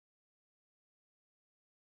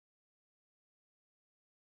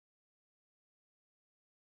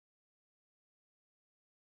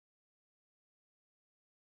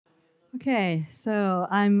Okay, so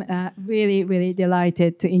I'm really, really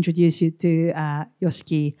delighted to introduce you to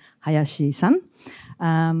Yoshiki Hayashi-san.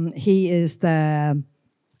 He is the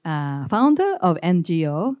founder of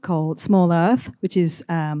NGO called Small Earth, which is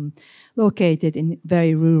located in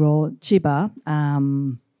very rural Chiba,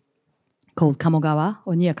 called Kamogawa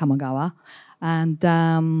or near Kamogawa. And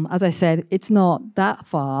as I said, it's not that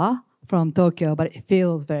far from Tokyo, but it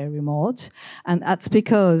feels very remote. And that's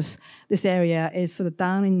because this area is sort of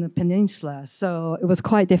down in the peninsula, so it was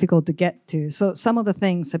quite difficult to get to. So some of the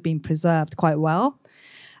things have been preserved quite well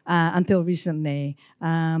until recently.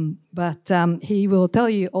 But he will tell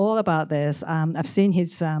you all about this. I've seen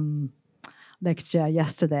his lecture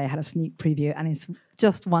yesterday, I had a sneak preview, and it's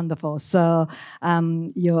just wonderful. So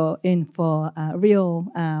you're in for a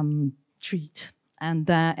real treat. And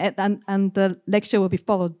the lecture will be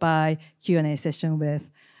followed by Q&A session with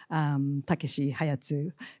Takeshi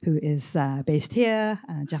Hayatsu, who is based here,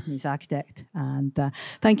 a Japanese architect. And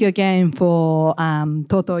thank you again for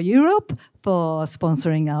Toto Europe for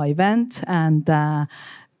sponsoring our event.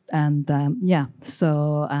 Yeah,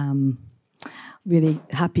 so really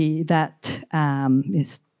happy that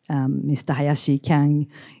Mr. Hayashi can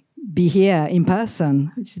be here in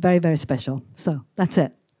person, which is very, very special. So that's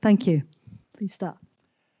it. Thank you. Please start.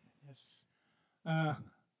 Yes.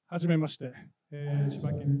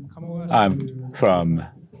 I'm from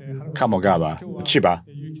Kamogawa, Chiba,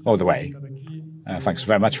 all the way. Thanks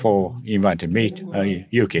very much for inviting me,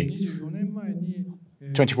 Yuki.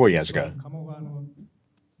 24 years ago,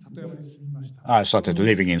 I started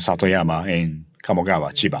living in Satoyama in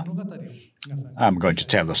Kamogawa, Chiba. I'm going to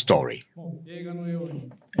tell the story.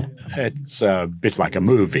 It's a bit like a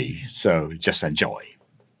movie, so just enjoy.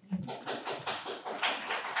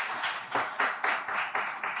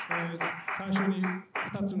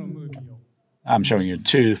 I'm showing you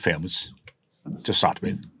two films to start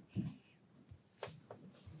with.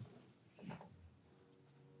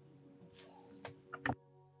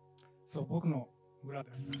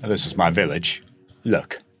 This is my village.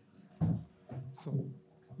 Look.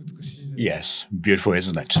 Yes, beautiful,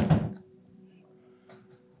 isn't it?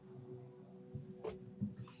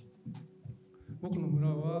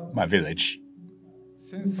 My village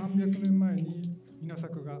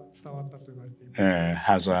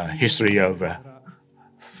has a history of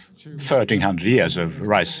 1,300 years of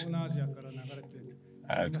rice.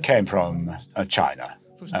 Came from China,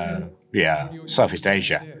 Southeast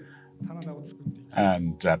Asia,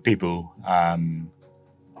 and people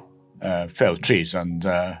felled trees and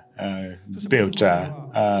built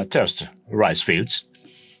terraced rice fields.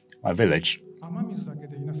 My village,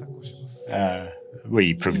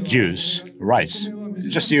 we produce rice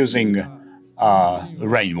just using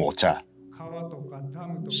rainwater.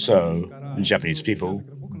 So Japanese people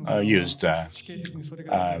used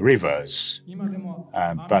rivers,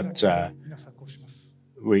 but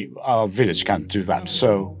our village can't do that,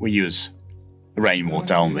 so we use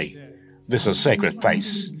rainwater only. This is a sacred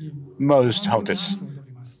place. Most hottest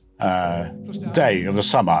day of the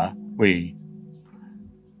summer, we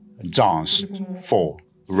dance for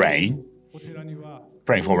rain,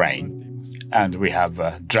 praying for rain, and we have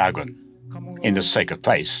a dragon in the sacred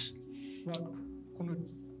place.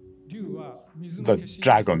 The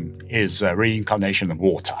dragon is a reincarnation of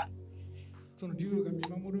water.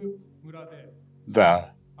 The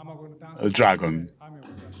dragon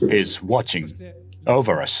is watching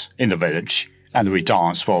over us in the village, and we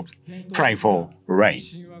dance for praying for rain.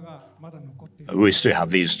 We still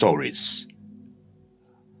have these stories,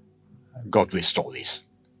 godly stories.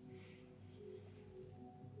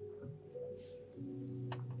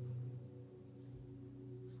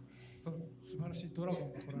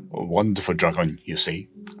 A wonderful dragon, you see.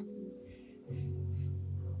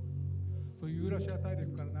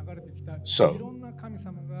 So,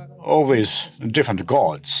 all these different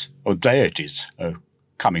gods or deities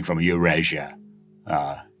coming from Eurasia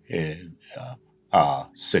are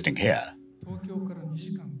sitting here.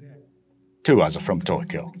 2 hours from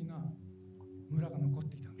Tokyo.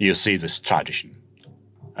 You see this tradition.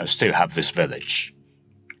 I still have this village,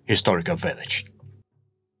 historical village.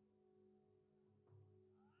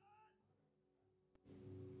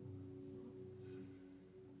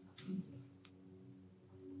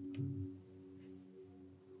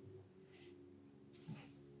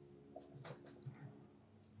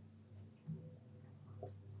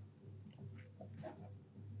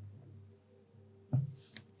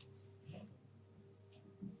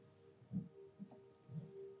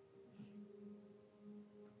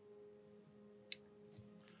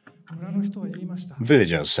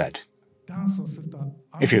 Villagers said,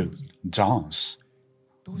 if you dance,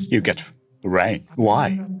 you get rain.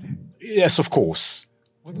 Why? Yes, of course.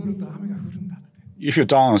 If you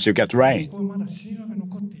dance, you get rain.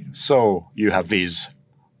 So you have these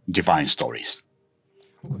divine stories.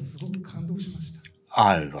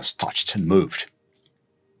 I was touched and moved.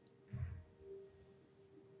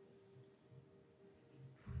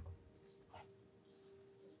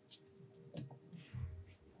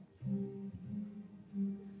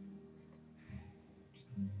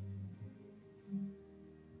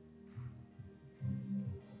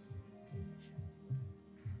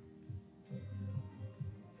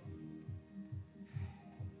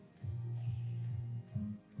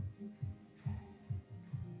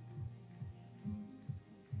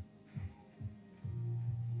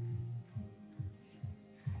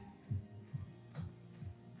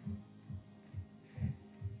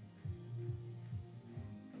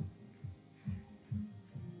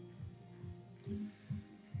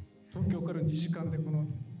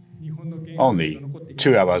 Only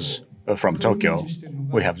 2 hours from Tokyo,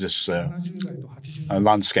 we have this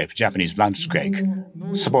landscape, Japanese landscape,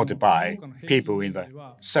 supported by people in the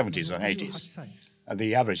 70s and 80s.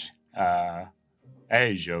 The average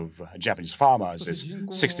age of Japanese farmers is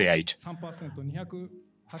 68.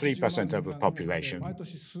 3% of the population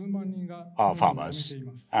are farmers,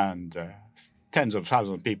 and tens of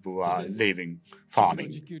thousands of people are living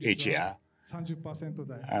farming each year.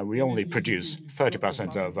 We only produce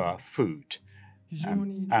 30% of food,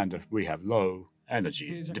 and we have low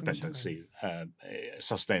energy dependency,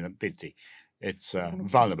 sustainability. It's a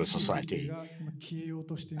vulnerable society,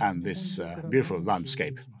 and this beautiful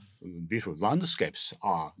landscapes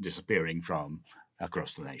are disappearing from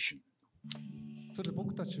across the nation.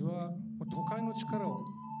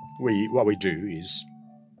 What we do is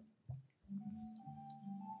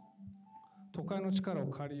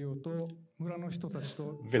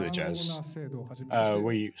villagers,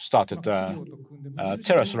 we started a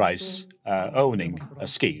terrace rice owning a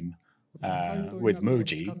scheme with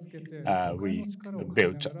Muji. We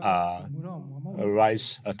built a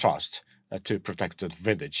rice trust to protect the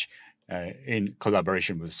village in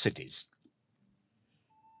collaboration with cities.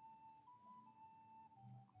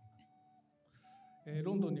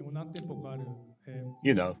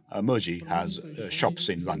 You know, Muji has shops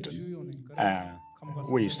in London.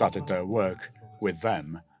 We started work with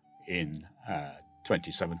them in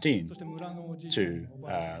 2017 to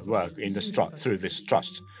work in through this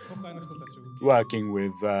trust, working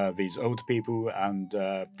with these old people and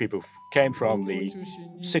people who came from the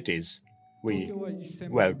cities. We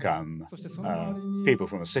welcome people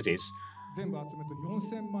from the cities.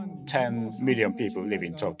 10 million people live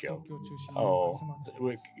in Tokyo,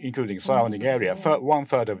 including surrounding area.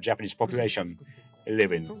 1/3 of Japanese population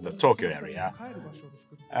live in the Tokyo area.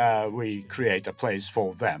 We create a place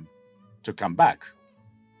for them to come back.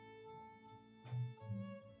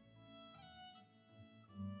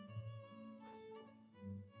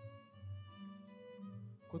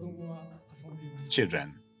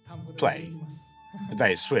 Children play.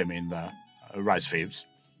 They swim in the rice fields.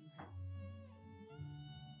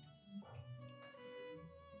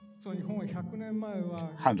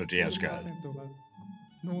 100 years ago,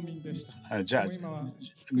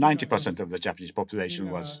 90% of the Japanese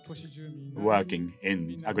population was working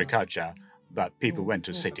in agriculture, but people went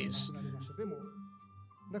to cities.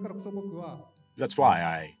 That's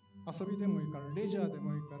why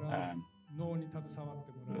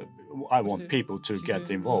I want people to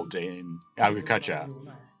get involved in agriculture,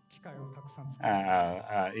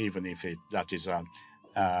 even if that is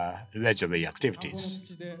leisurely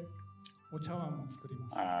activities.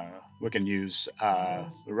 We can use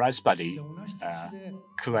rice paddy,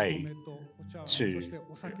 clay to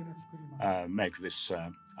make this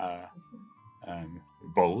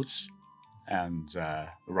bowls, and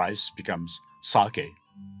rice becomes sake.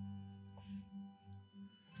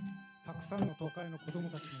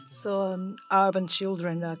 So urban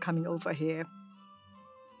children are coming over here.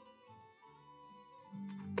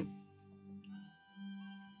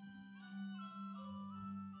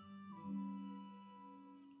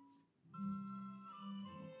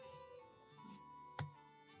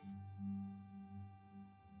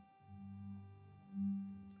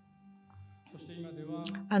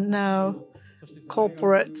 And now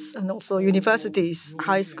corporates and also universities,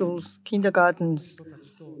 high schools, kindergartens,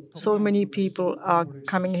 so many people are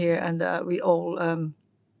coming here, and we all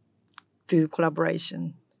do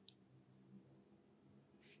collaboration.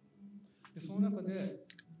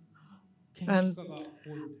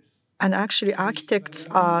 And actually, architects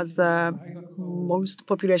are the most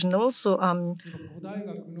population. Also,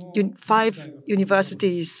 5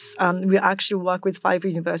 universities. We actually work with 5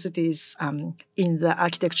 universities in the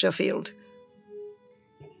architecture field.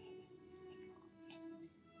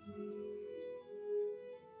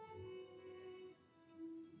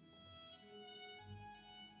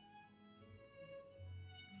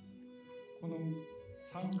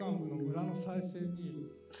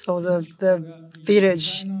 So the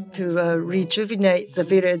village, to rejuvenate the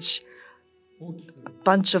village, a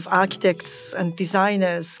bunch of architects and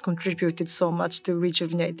designers contributed so much to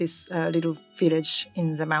rejuvenate this little village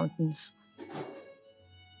in the mountains.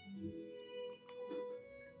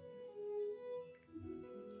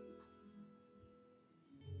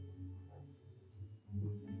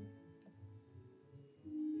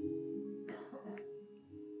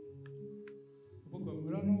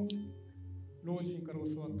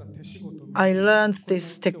 I learned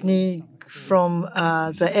this technique from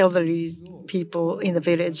the elderly people in the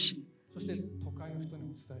village.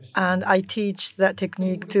 And I teach that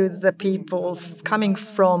technique to the people coming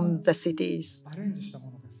from the cities.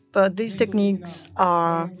 But these techniques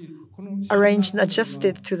are arranged and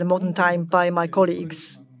adjusted to the modern time by my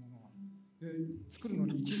colleagues.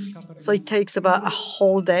 So it takes about a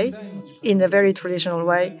whole day in a very traditional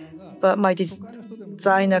way. But my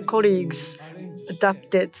designer colleagues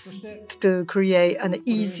adapted to create an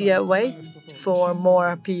easier way for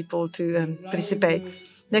more people to participate.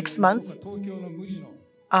 Next month,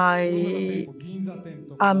 I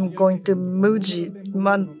am going to Muji,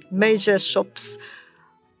 major shops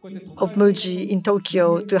of Muji in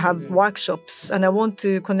Tokyo, to have workshops. And I want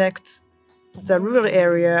to connect the rural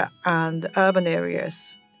area and the urban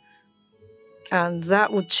areas. And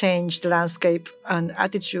that would change the landscape and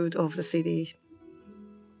attitude of the city.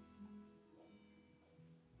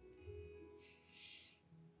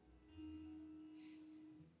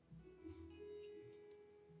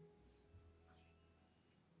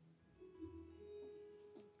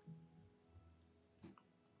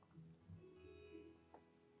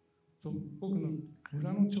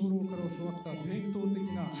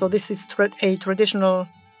 So this is a traditional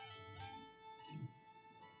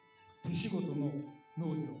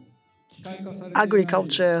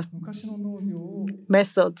agriculture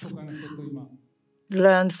methods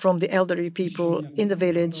learned from the elderly people in the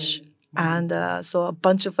village. And so a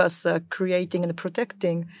bunch of us are creating and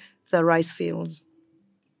protecting the rice fields.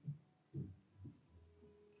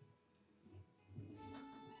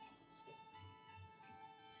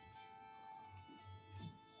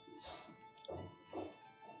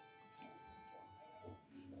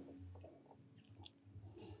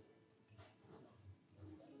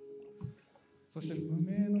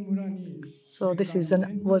 So this is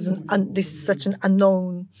such an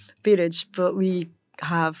unknown village, but we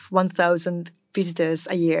have 1,000 visitors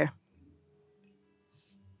a year.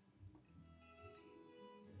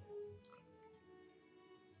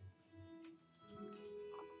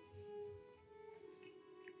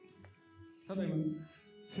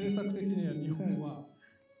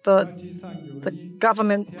 But the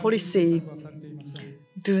government policy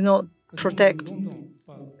do not protect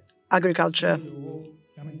agriculture.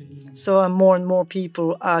 So more and more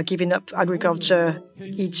people are giving up agriculture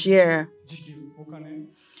each year.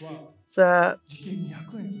 The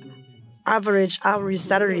average hourly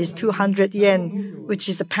salary is 200 yen, which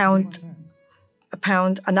is a pound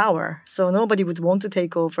an hour. So nobody would want to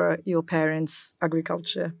take over your parents'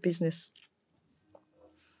 agriculture business.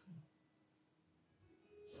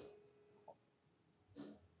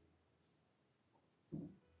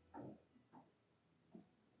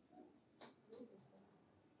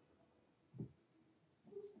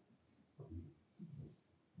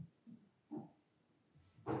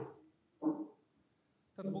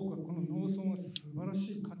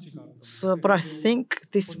 So, but I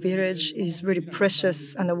think this village is really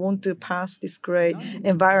precious, and I want to pass this great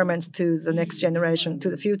environment to the next generation, to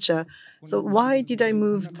the future. So why did I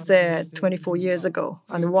move there 24 years ago?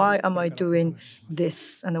 And why am I doing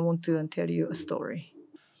this? And I want to tell you a story.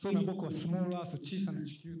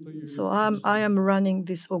 So I am running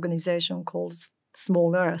this organization called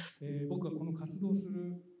Small Earth.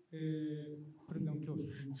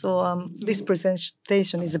 So this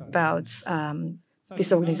presentation is about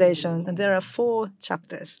this organization, and there are 4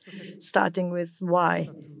 chapters, starting with why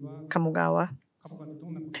Kamogawa,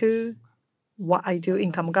 2, what I do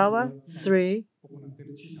in Kamogawa, 3,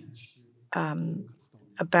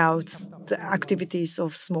 about the activities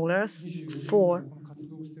of Small Earth, 4,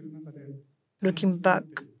 looking back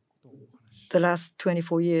the last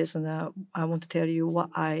 24 years, and I want to tell you what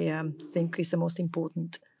I think is the most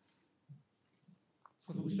important.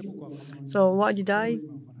 So why did I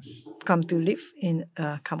come to live in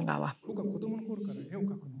Kamogawa?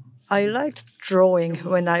 I liked drawing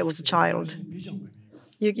when I was a child.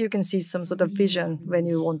 You can see some sort of vision when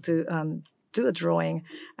you want to do a drawing,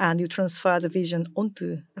 and you transfer the vision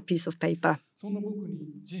onto a piece of paper.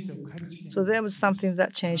 So there was something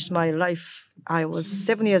that changed my life. I was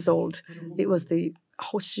 7 years old. It was the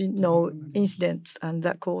Hoshino incident, and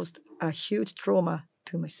that caused a huge trauma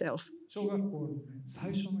to myself.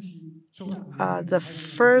 The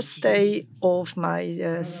first day of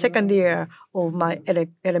my second year of my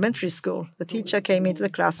elementary school, the teacher came into the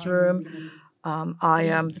classroom.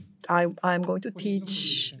 I'm going to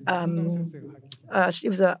teach. It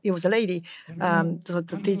was a lady. So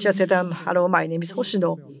the teacher said, "Hello, my name is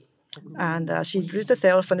Hoshino." And she introduced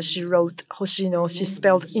herself and she wrote Hoshino. She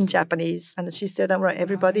spelled in Japanese. And she said, "Right,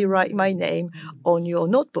 everybody write my name on your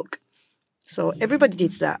notebook." So everybody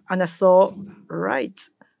did that. And I thought, right,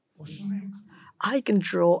 I can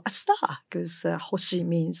draw a star because Hoshi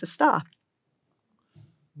means a star.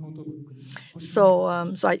 So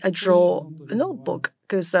I draw a notebook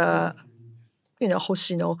because,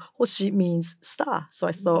 Hoshino, Hoshi means star. So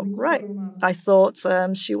I thought, right, I thought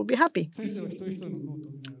she would be happy.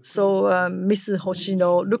 So Miss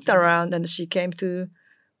Hoshino looked around and she came to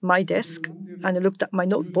my desk and looked at my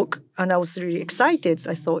notebook, and I was really excited.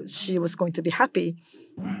 I thought she was going to be happy.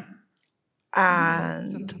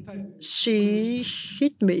 And she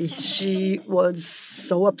hit me. She was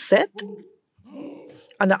so upset.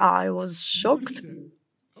 And I was shocked.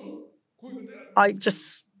 I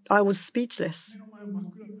was speechless.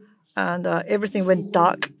 And everything went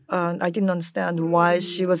dark. And I didn't understand why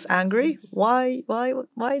she was angry. Why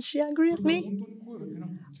is she angry at me?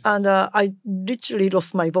 And I literally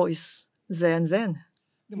lost my voice there and then.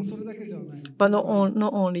 But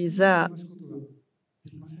not only that,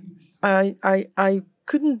 I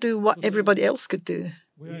couldn't do what everybody else could do.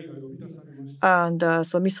 And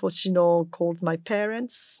so Miss Hoshino called my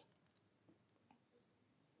parents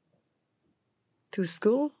to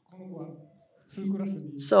school.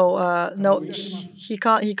 So no, he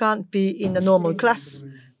can't be in a normal class.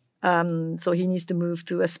 So he needs to move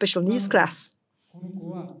to a special needs class.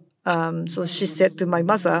 So she said to my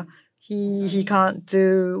mother, he can't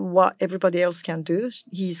do what everybody else can do.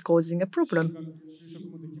 He's causing a problem.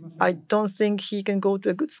 I don't think he can go to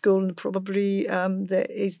a good school, and probably there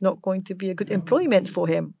is not going to be a good employment for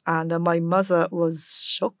him. And my mother was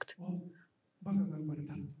shocked.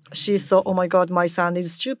 She thought, "Oh my God, my son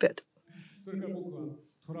is stupid."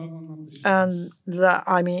 And that,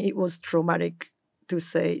 it was traumatic, to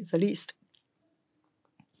say the least.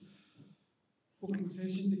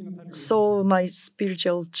 So my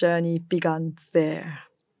spiritual journey began there.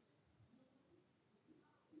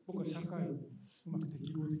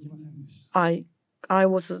 I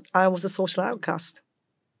was a social outcast.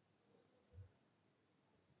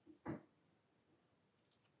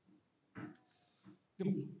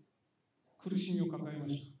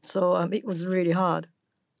 So it was really hard.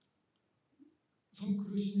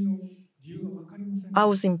 I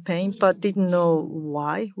was in pain, but didn't know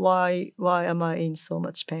why. Why am I in so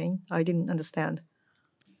much pain? I didn't understand.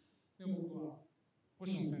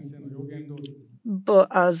 But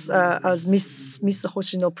as Miss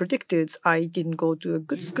Hoshino predicted, I didn't go to a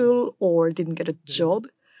good school or didn't get a job.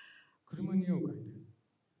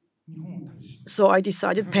 So I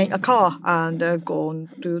decided to paint a car and go on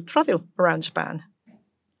to travel around Japan.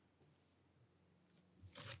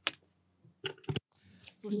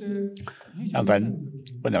 And then,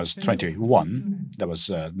 when I was 21, that was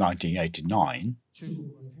 1989,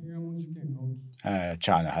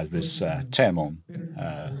 China had this Tiananmen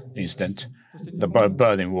incident. The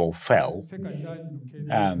Berlin Wall fell,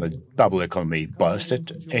 and the bubble economy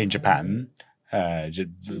bursted in Japan.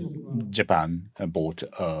 Japan bought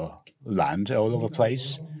land all over the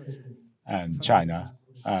place, and China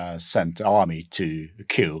sent the army to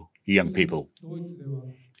kill young people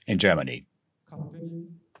in Germany.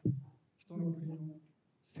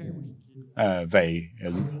 They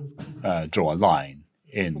draw a line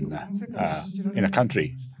in a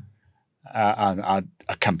country, and I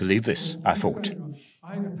can't believe this. I thought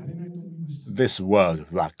this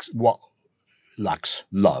world lacks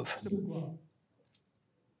love,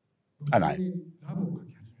 and I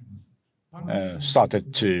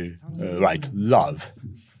started to write love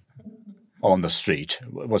on the street.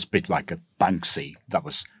 It was a bit like a Banksy. That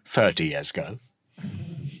was 30 years ago.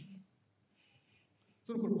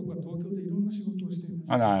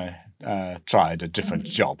 And I tried different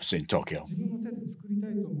jobs in Tokyo.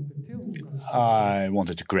 I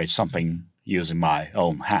wanted to create something using my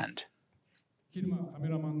own hand.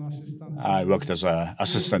 I worked as an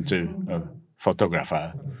assistant to a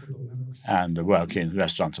photographer and worked in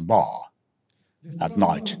restaurants and bar at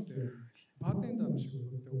night.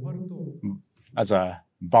 As a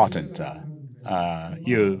bartender,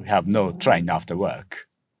 you have no train after work.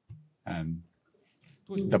 And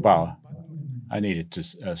the bar, I needed to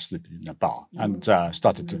sleep in a bar and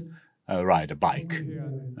started to ride a bike,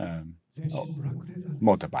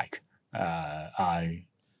 motorbike. I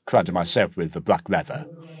clad myself with the black leather.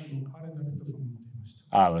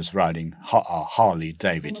 I was riding a Harley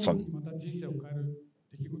Davidson,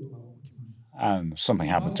 and something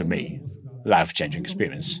happened to me, life-changing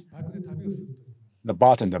experience. The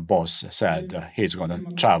bartender boss said he's going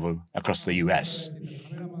to travel across the US,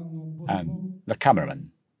 and the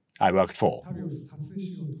cameraman I worked for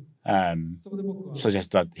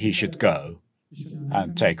suggested that he should go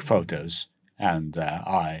and take photos, and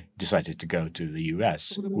I decided to go to the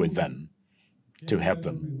US with them to help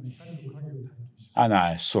them. And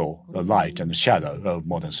I saw the light and the shadow of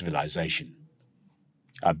modern civilization.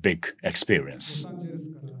 A big experience.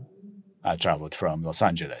 I traveled from Los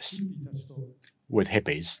Angeles with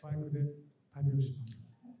hippies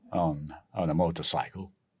on a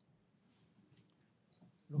motorcycle.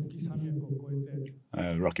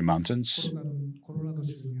 Rocky Mountains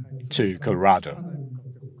to Colorado,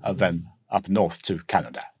 and then up north to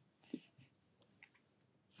Canada.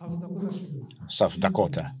 South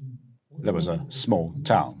Dakota, there was a small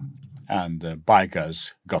town, and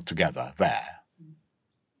bikers got together there.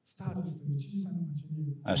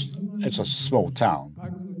 It's a small town.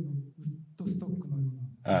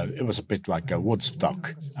 It was a bit like a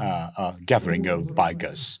Woodstock, a gathering of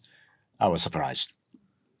bikers. I was surprised.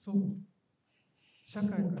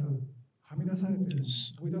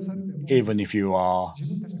 Even if you are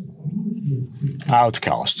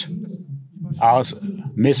outcast,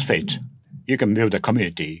 misfit, you can build a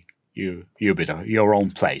community. You build your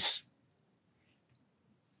own place.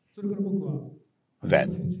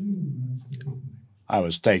 Then I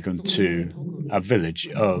was taken to a village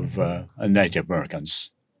of Native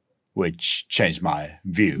Americans, which changed my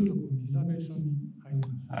view.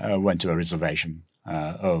 I went to a reservation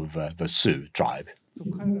of the Sioux tribe.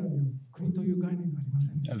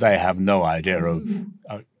 They have no idea of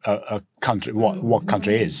a country, what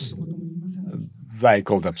country is. They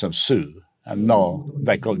call themselves Sioux, and no,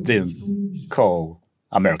 they didn't call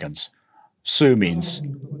Americans. Sioux means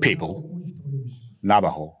people.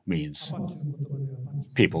 Navajo means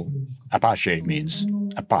people. Apache means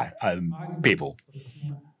people.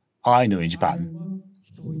 Ainu in Japan,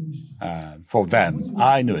 for them,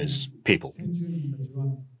 Ainu is people.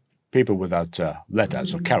 People without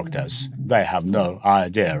letters or characters, they have no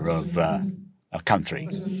idea of a country.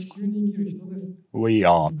 We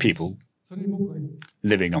are people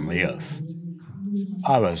living on the earth.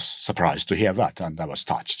 I was surprised to hear that, and I was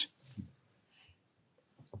touched.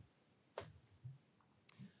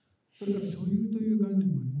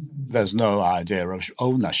 There's no idea of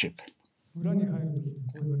ownership. When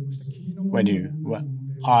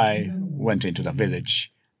I went into the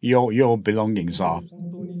village, your belongings are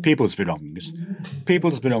people's belongings.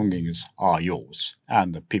 People's belongings are yours,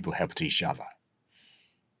 and people helped each other.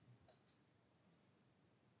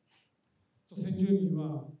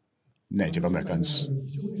 Native Americans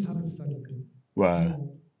were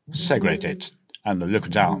segregated and looked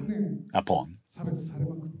down upon.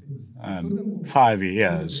 5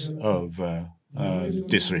 years of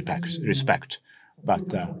disrespect.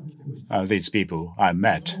 But these people I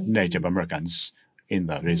met, Native Americans in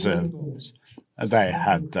the reserves, they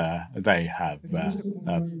have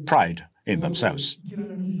pride in themselves.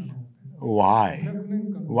 Why?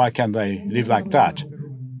 Why can they live like that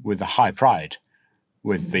with a high pride,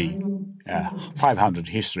 with the 500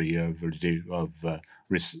 history of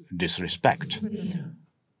disrespect?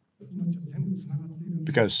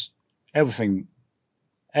 Because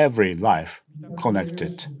every life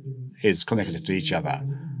is connected to each other,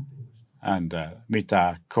 and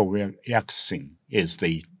Mita Koyakusin is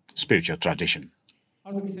the spiritual tradition.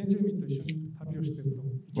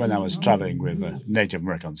 When I was traveling with Native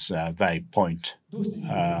Americans, they point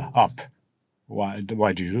up. Why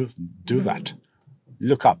do you do that?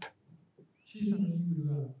 Look up.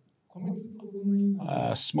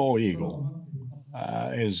 A small eagle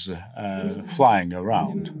is flying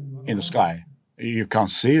around in the sky. You can't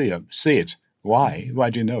see it. Why? Why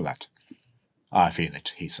do you know that? I feel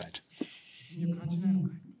it, he said.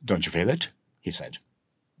 Don't you feel it? He said.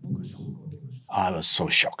 I was so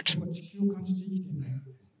shocked.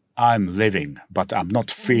 I'm living, but I'm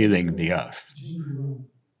not feeling the earth.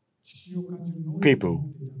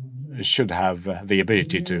 People should have the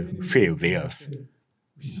ability to feel the earth,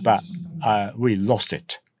 but we lost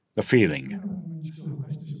it, the feeling,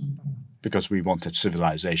 because we wanted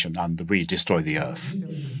civilization and we destroyed the earth.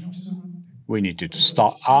 We need to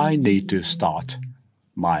start. I need to start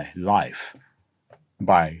my life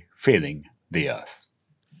by feeling the earth.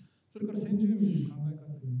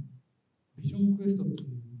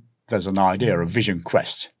 There's an idea of vision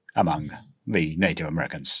quest among the Native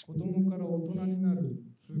Americans.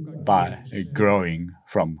 By growing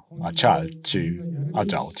from a child to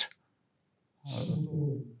adult,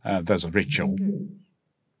 there's a ritual,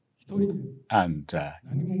 and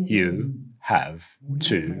you have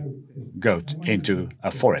to go into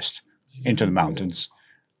a forest, into the mountains.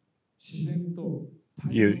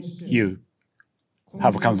 You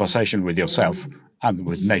have a conversation with yourself and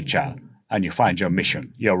with nature, and you find your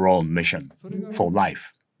mission, your own mission for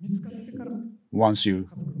life. Once you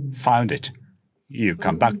found it, you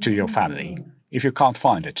come back to your family. If you can't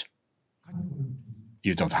find it,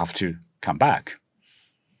 you don't have to come back.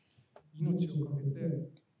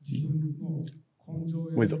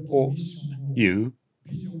 With all, you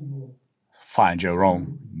find your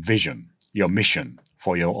own vision, your mission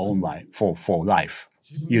for your own life, for life.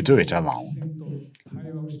 You do it alone.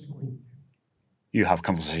 You have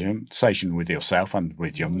conversation with yourself and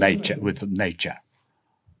with your nature, with nature.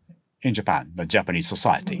 In Japan, the Japanese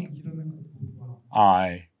society,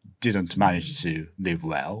 I didn't manage to live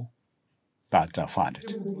well, but I found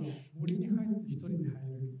it.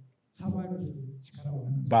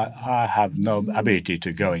 But I have no ability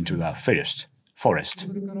to go into the forest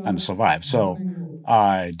and survive, so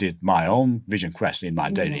I did my own vision quest in my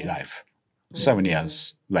daily life. 7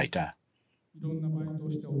 years later,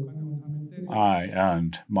 I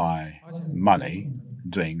earned my money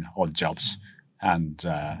doing odd jobs and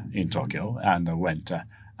in Tokyo, and went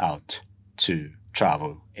out to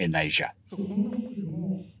travel in Asia.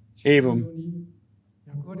 Even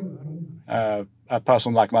a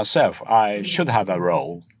person like myself, I should have a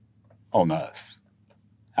role on Earth,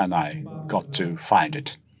 and I got to find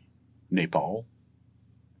it. Nepal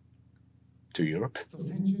to Europe.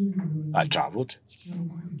 I traveled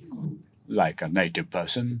like a native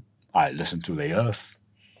person. I listened to the Earth.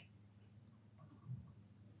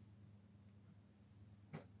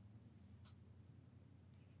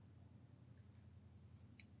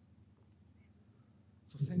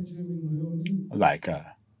 Like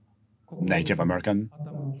a Native American,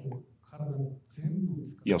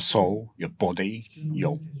 your soul, your body,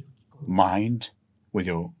 your mind, with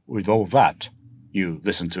all that, you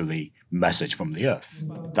listen to the message from the Earth.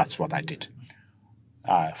 That's what I did.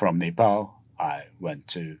 From Nepal, I went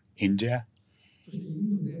to India,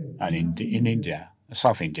 and in India,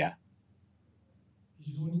 South India,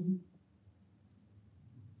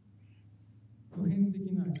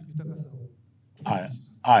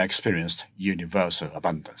 I experienced universal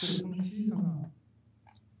abundance.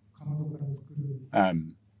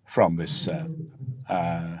 From this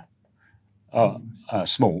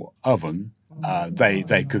small oven,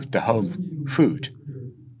 they cooked the home food.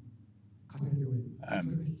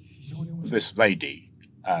 This lady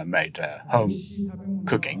made home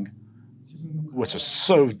cooking, which is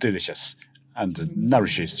so delicious and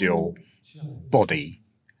nourishes your body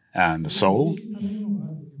and soul,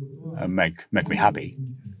 make me happy.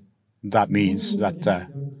 That means that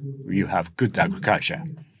you have good agriculture,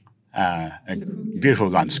 a beautiful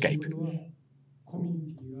landscape.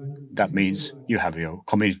 That means you have your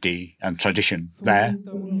community and tradition there.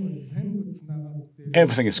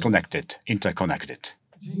 Everything is connected, interconnected.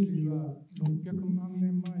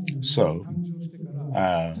 So,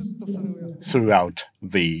 throughout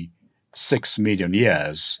the 6 million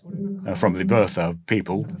years from the birth of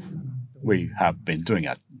people, we have been doing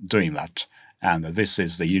that, and this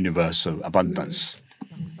is the universal abundance.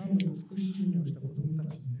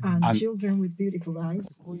 And children with beautiful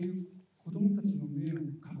eyes.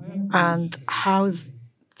 And how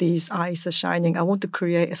these eyes are shining. I want to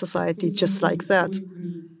create a society just like that.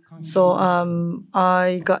 So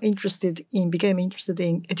I became interested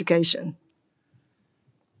in education.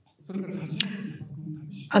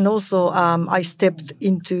 And also, I stepped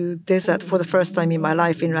into desert for the first time in my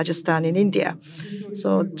life in Rajasthan, in India.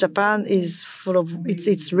 So Japan is full of,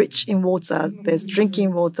 it's rich in water. There's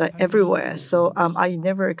drinking water everywhere. So I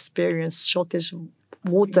never experienced shortage of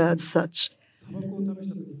water as such.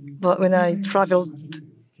 But when I traveled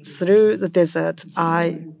through the desert,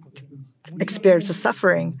 I experienced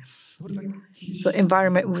suffering. So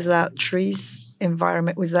environment without trees,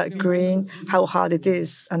 environment without green, how hard it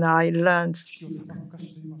is. And I learned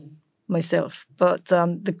myself. But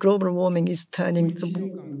the global warming is turning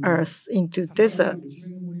the earth into desert.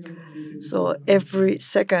 So every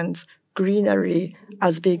second, greenery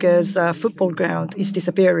as big as a football ground is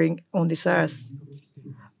disappearing on this earth.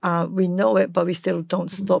 We know it, but we still don't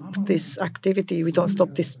stop this activity. We don't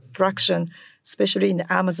stop this destruction, especially in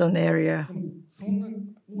the Amazon area.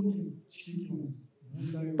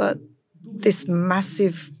 But these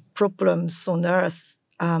massive problems on Earth,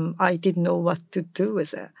 I didn't know what to do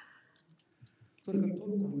with it.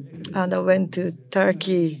 And I went to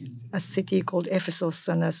Turkey, a city called Ephesus,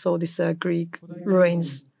 and I saw these Greek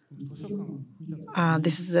ruins.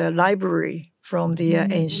 This is a library from the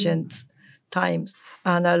ancient times.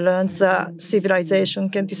 And I learned that civilization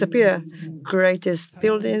can disappear. Greatest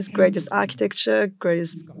buildings, greatest architecture,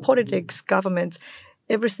 greatest politics, government,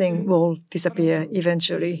 everything will disappear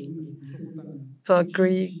eventually. For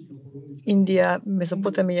Greek, India,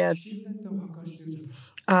 Mesopotamia,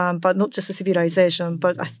 but not just a civilization,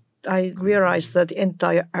 but I realized that the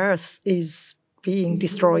entire earth is being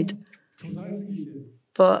destroyed.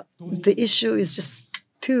 But the issue is just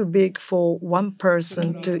too big for one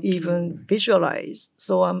person to even visualize.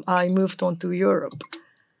 So I moved on to Europe.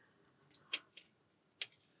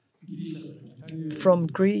 From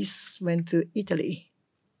Greece, went to Italy.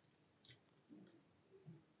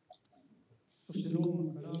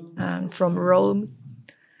 And from Rome,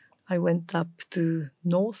 I went up to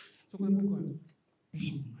north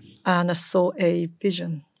and I saw a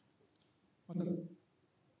vision.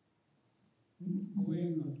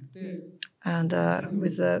 And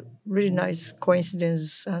with a really nice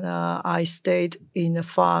coincidence, I stayed in a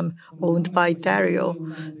farm owned by Dario.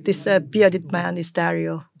 This bearded man is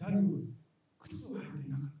Dario.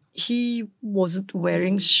 He wasn't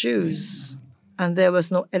wearing shoes, and there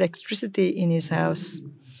was no electricity in his house.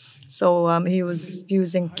 So he was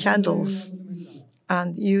using candles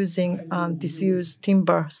and using disused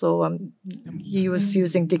timber. So he was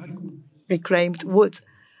using the reclaimed wood.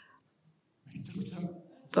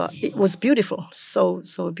 But it was beautiful, so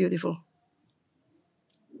beautiful.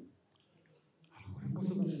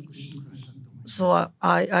 So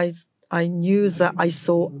I knew that I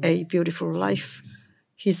saw a beautiful life.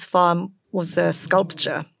 His farm was a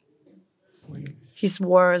sculpture. His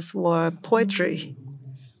words were poetry,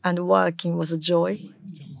 and working was a joy,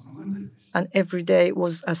 and every day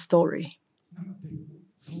was a story.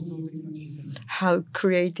 How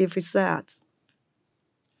creative is that?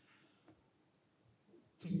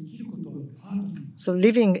 So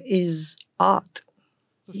living is art.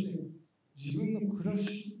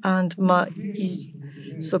 And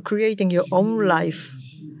so creating your own life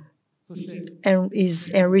is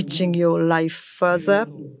enriching your life further,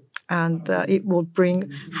 and it will bring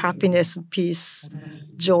happiness, peace,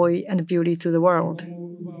 joy, and beauty to the world.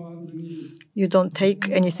 You don't take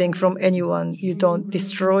anything from anyone. You don't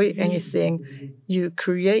destroy anything. You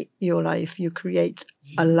create your life. You create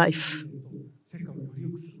a life.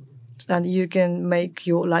 And you can make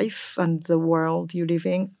your life and the world you live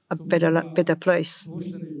in a better place.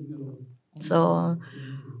 So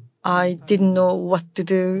I didn't know what to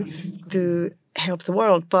do to help the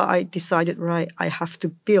world, but I decided, right, I have to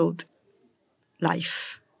build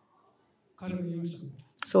life.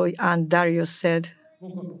 So, and Dario said,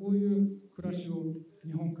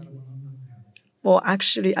 well,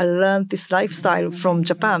 actually, I learned this lifestyle from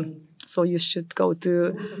Japan. So you should go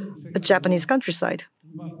to a Japanese countryside.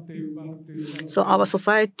 So our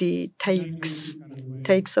society takes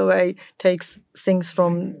things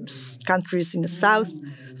from countries in the south,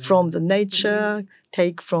 from the nature,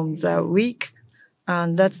 take from the weak,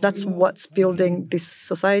 and that's what's building this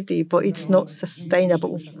society. But it's not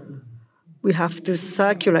sustainable. We have to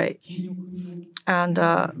circulate, and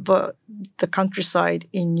but the countryside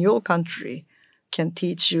in your country can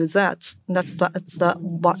teach you that. That's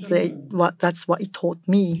what it taught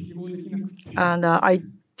me, and I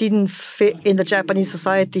didn't fit in the Japanese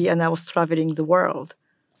society, and I was traveling the world.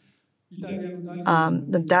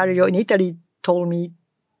 The Dario in Italy told me,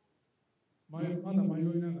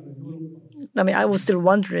 I mean, I was still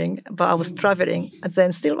wondering, but I was traveling. And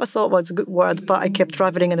then still I thought, well, it's a good word, but I kept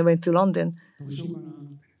traveling and I went to London.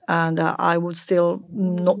 And I was still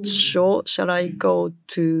not sure, shall I go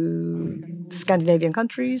to Scandinavian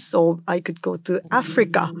countries, or I could go to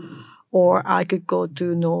Africa, or I could go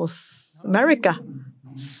to North America,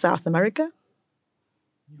 South America?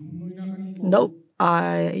 No,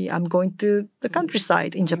 I am going to the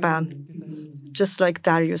countryside in Japan. Just like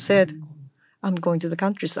Dario said, I'm going to the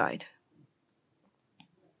countryside.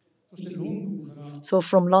 So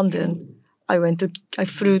from London, I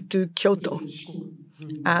flew to Kyoto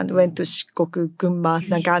and went to Shikoku, Gunma,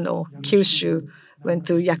 Nagano, Kyushu, went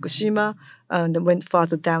to Yakushima, and went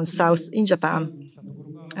farther down south in Japan.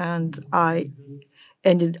 And I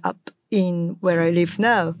ended up in where I live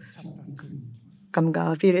now,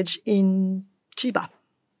 Kamugawa village in Chiba.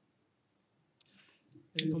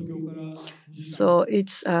 So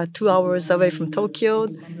it's 2 hours away from Tokyo.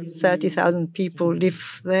 30,000 people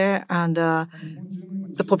live there, and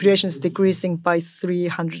the population is decreasing by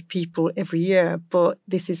 300 people every year. But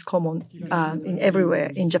this is common in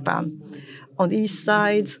everywhere in Japan. On the east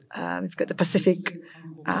side, we've got the Pacific,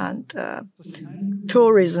 and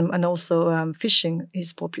tourism and also fishing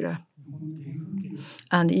is popular.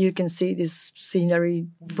 And you can see this scenery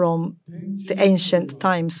from the ancient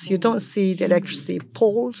times. You don't see the electricity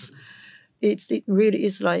poles. It really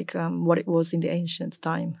is like what it was in the ancient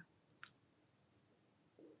time.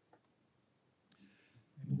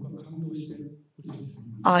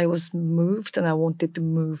 I was moved and I wanted to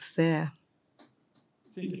move there.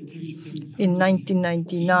 In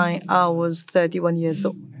 1999, I was 31 years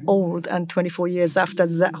old, and 24 years after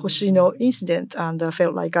that Hoshino incident, and I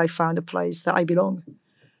felt like I found a place that I belong.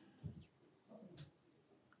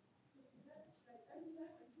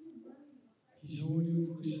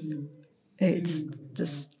 It's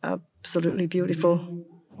just absolutely beautiful.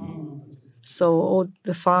 So all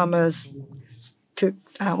the farmers took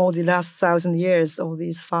all the last 1,000 years, all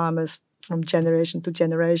these farmers from generation to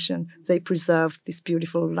generation, they preserved this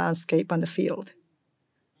beautiful landscape and the field.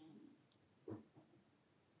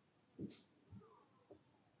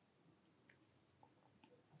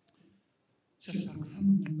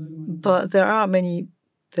 But there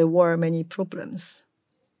were many problems.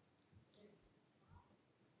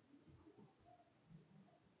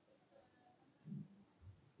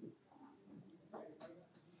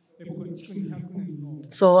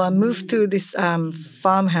 So I moved to this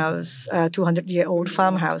farmhouse, 200-year-old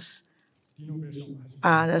farmhouse,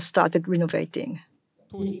 and I started renovating.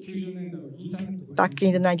 Back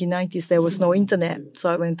in the 1990s, there was no internet,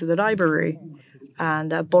 so I went to the library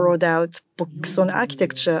and I borrowed out books on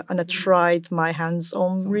architecture, and I tried my hands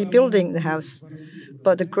on rebuilding the house.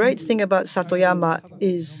 But the great thing about Satoyama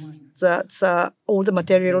is that all the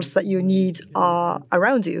materials that you need are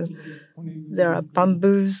around you. There are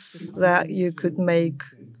bamboos that you could make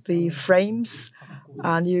the frames,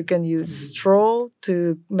 and you can use straw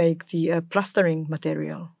to make the plastering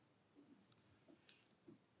material.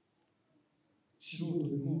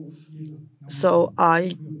 So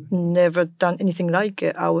I never done anything like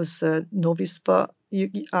it. I was a novice, but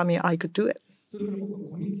I could do it.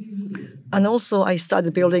 And also I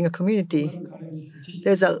started building a community.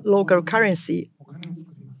 There's a local currency,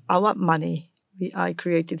 our money. I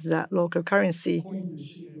created that local currency.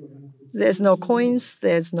 There's no coins,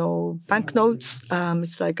 there's no banknotes.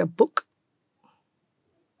 It's like a book.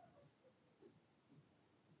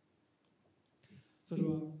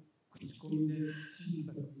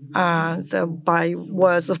 And by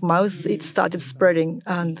words of mouth, it started spreading.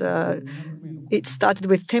 And it started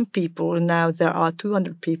with 10 people, and now there are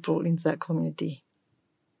 200 people in that community.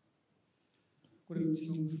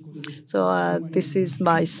 So this is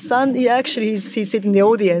my son. He sit in the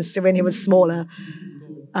audience when he was smaller.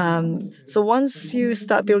 So once you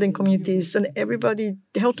start building communities and everybody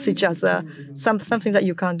helps each other, something that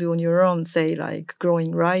you can't do on your own, say like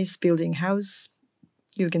growing rice, building house,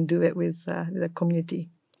 you can do it with a community.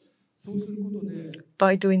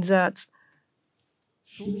 By doing that,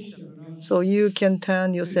 so you can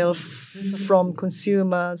turn yourself from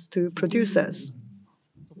consumers to producers.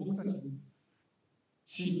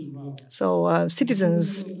 So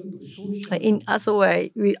citizens, in other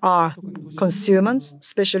way, we are consumers,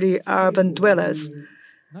 especially urban dwellers.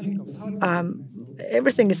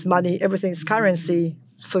 Everything is money, everything is currency,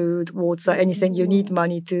 food, water, anything. You need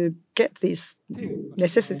money to get these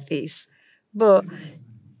necessities. But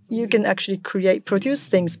you can actually produce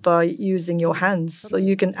things by using your hands. So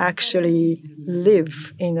you can actually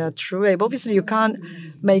live in a true way. But obviously, you can't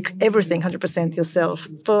make everything 100% yourself.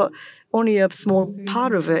 But only a small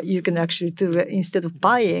part of it, you can actually do it. Instead of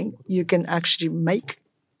buying, you can actually make.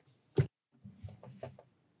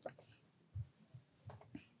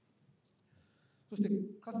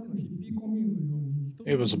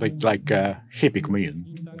 It was a bit like a hippie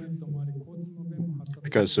commune,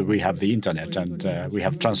 because we have the internet and we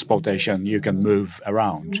have transportation. You can move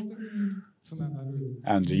around,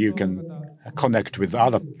 and you can connect with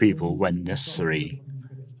other people when necessary.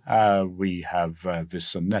 We have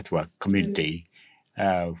this network community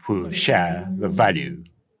who share the value.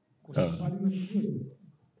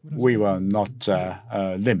 We were not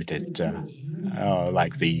limited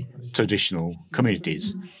like the traditional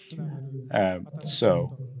communities.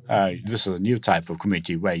 So this is a new type of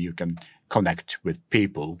community where you can connect with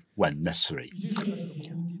people when necessary.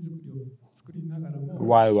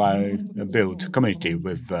 While I build community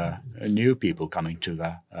with new people coming to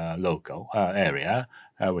the local area,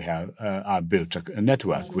 I built a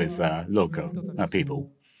network with local people.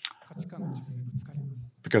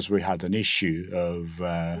 Because we had an issue of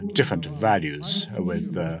different values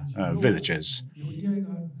with villages.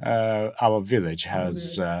 Our village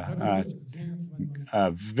has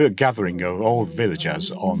gathering of all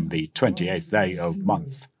villagers on the 28th day of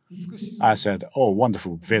month. I said, "Oh,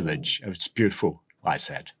 wonderful village! It's beautiful," I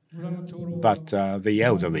said. But the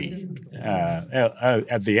elder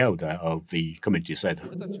of the community said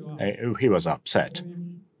he was upset.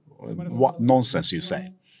 What nonsense you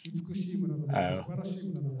say!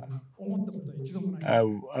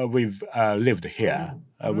 We've lived here,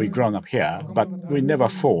 we've grown up here, but we never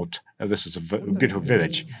thought this is a beautiful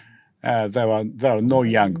village. There are no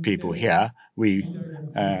young people here. We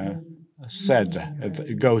said,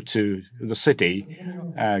 go to the city,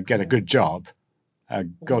 get a good job,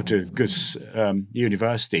 go to good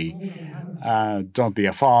university, don't be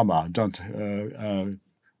a farmer, don't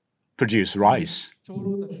produce rice.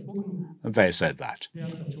 They said that.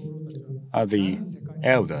 The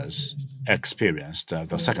elders experienced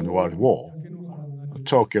the Second World War.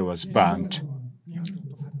 Tokyo was burnt,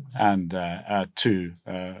 and 2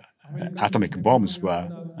 atomic bombs were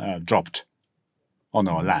dropped on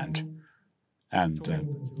our land, and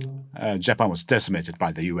Japan was decimated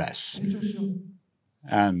by the US.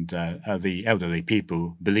 And the elderly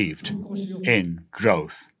people believed in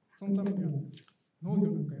growth.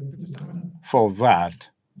 For that,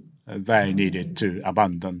 they needed to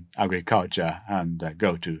abandon agriculture and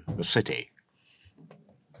go to the city.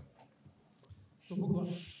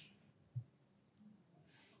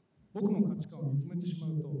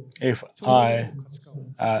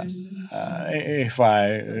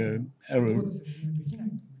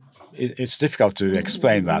 It's difficult to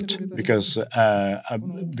explain that because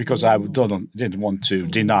I didn't want to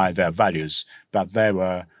deny their values, but there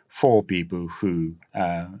were 4 people who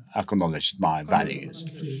acknowledged my values,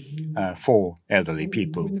 4 elderly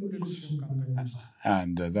people,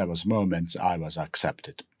 and there was moments I was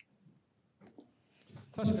accepted.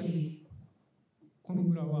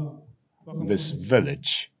 This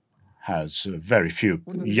village has very few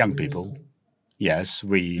young people. Yes,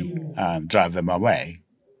 we drive them away,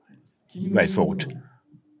 they thought,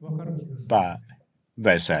 but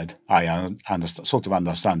they said, I sort of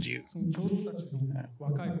understand you.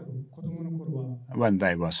 When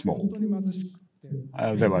they were small,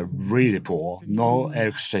 they were really poor, no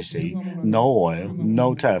electricity, no oil,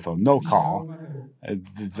 no telephone, no car.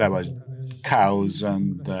 There were cows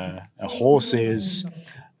and horses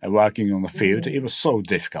working on the field. It was so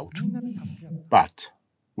difficult, but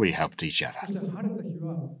we helped each other.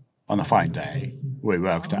 On a fine day, we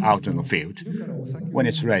worked out in the field. When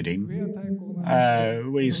it's raining,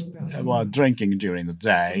 we were drinking during the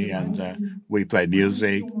day, and we played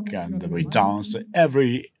music and we danced.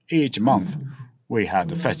 Each month, we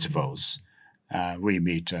had festivals. We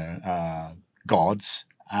meet gods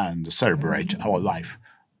and celebrate our life.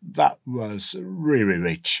 That was really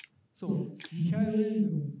rich.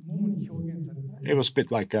 It was a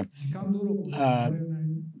bit like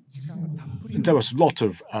there was a lot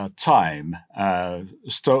of time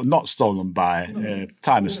not stolen by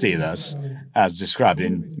time stealers, as described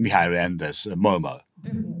in Mihail Ender's Momo.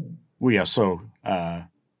 We are so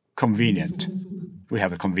convenient. We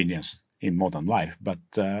have a convenience in modern life, but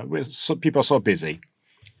people are so busy.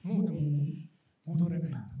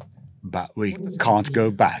 But we can't go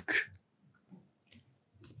back.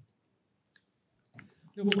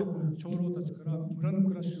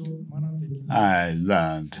 I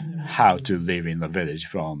learned how to live in the village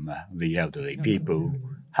from the elderly people,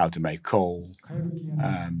 how to make coal,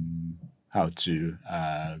 how to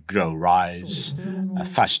grow rice,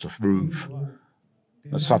 thatch the roof.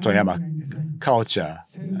 The Satoyama culture,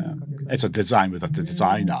 it's a design with a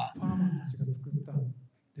designer.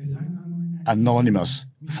 Anonymous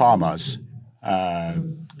farmers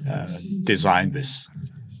designed this.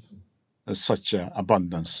 Such an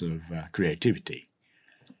abundance of creativity.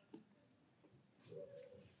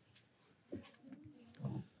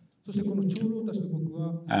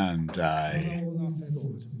 And I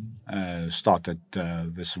started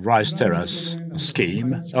this rice terrace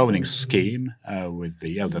scheme, owning scheme with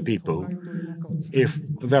the elder people. If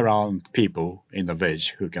there aren't people in the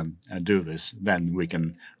village who can do this, then we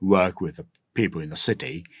can work with the people in the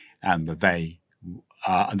city, and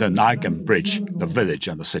then I can bridge the village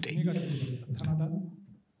and the city.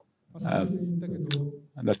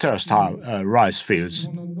 The terraced rice fields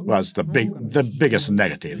was the biggest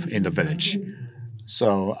negative in the village.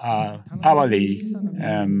 So hourly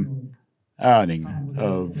earning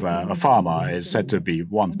of a farmer is said to be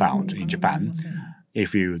 £1 in Japan.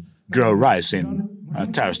 If you grow rice in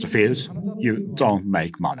terraced fields, you don't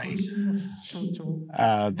make money.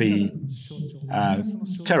 The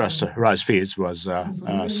terraced rice fields was a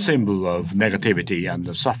symbol of negativity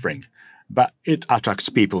and suffering, but it attracts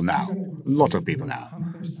people now, a lot of people now.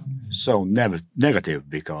 So negative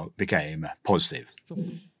became positive.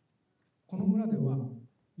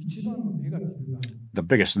 The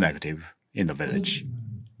biggest negative in the village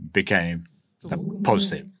became the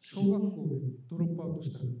positive.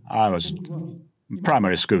 I was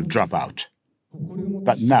primary school dropout,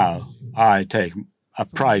 but now I take a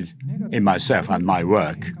pride in myself and my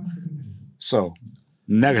work. So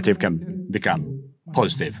negative can become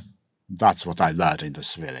positive. That's what I learned in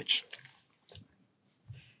this village.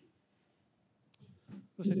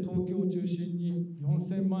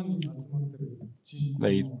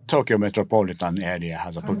 The Tokyo metropolitan area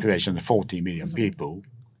has a population of 40 million people,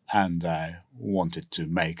 and I wanted to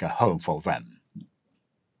make a home for them.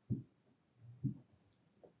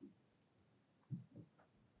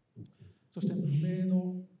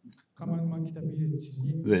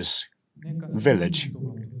 This village,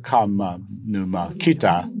 Kamanuma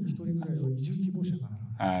Kita,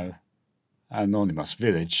 anonymous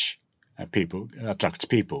village, people attracts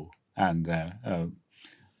people, and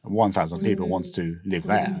 1,000 people want to live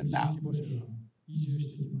there now.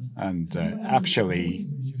 And actually,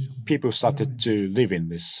 people started to live in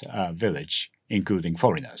this village, including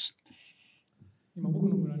foreigners.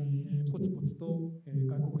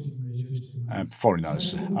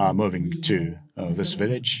 Foreigners are moving to this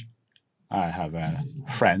village. I have a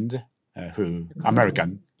friend,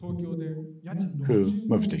 American, who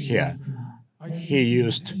moved here. He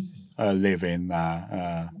used to live in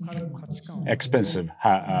expensive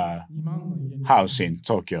house in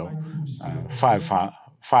Tokyo,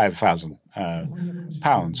 5,000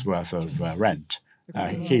 pounds worth of rent.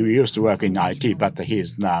 He used to work in IT, but he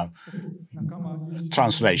is now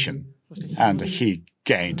translation, and he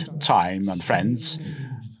gained time and friends,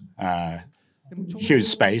 huge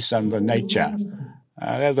space and nature.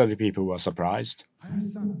 Elderly people were surprised.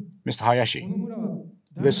 Mr. Hayashi,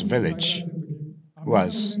 this village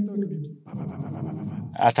was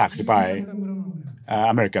attacked by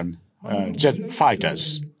American jet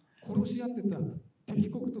fighters.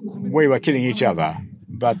 We were killing each other,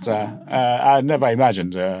 but I never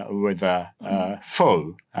imagined with a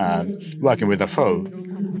foe, working with a foe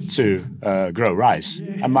to grow rice.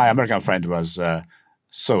 And my American friend was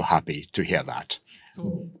so happy to hear that.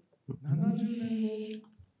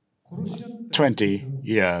 20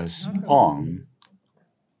 years on,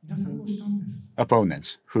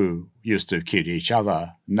 opponents who used to kill each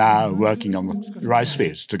other now working on rice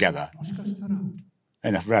fields together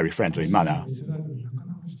in a very friendly manner.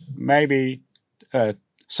 Maybe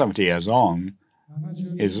 70 years on,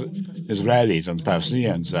 Israelis and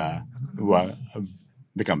Palestinians will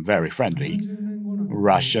become very friendly.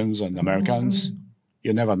 Russians and Americans,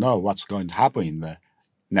 you never know what's going to happen in the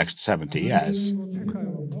next 70 years.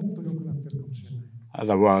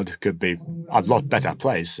 The world could be a lot better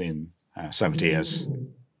place in 70 years.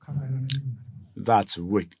 That's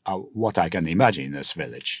what I can imagine in this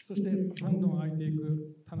village.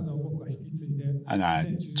 And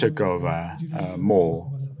I took over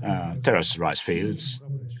more terrace rice fields,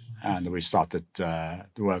 and we started to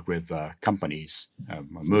work with companies,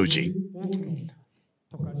 Muji.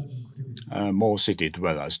 More city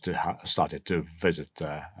dwellers started to visit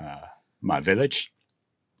my village.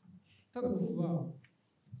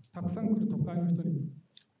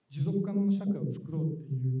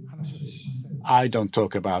 I don't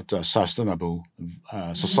talk about a sustainable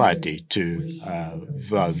society to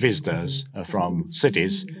the visitors from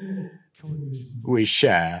cities. We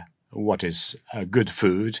share what is good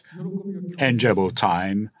food, enjoyable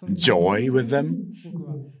time, joy with them.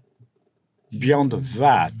 Beyond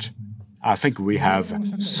that, I think we have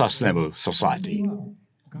sustainable society.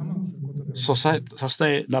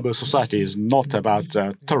 Sustainable society is not about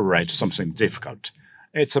tolerate something difficult.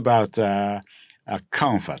 It's about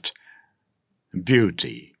comfort,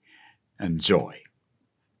 beauty, and joy.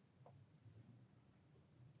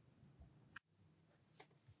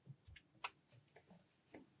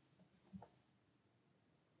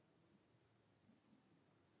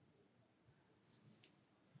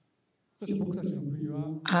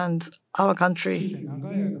 And our country,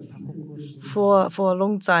 for a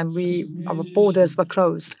long time, our borders were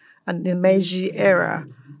closed. And in Meiji era,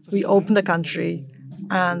 we opened the country.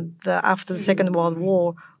 And after the Second World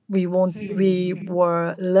War, we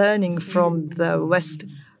were learning from the West.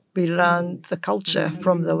 We learned the culture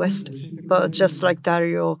from the West. But just like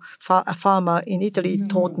Dario, a farmer in Italy,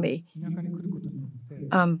 taught me,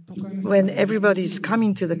 when everybody's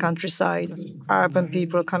coming to the countryside, urban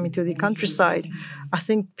people are coming to the countryside, I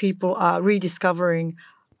think people are rediscovering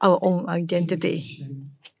our own identity.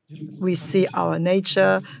 We see our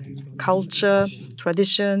nature, culture,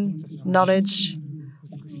 tradition, knowledge.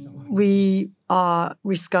 We are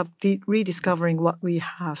rediscovering what we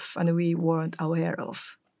have and we weren't aware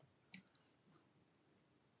of.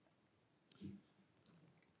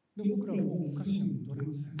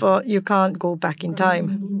 But you can't go back in time.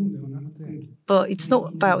 But it's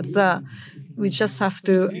not about that. We just have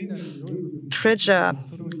to treasure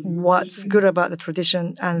what's good about the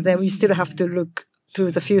tradition, and then we still have to look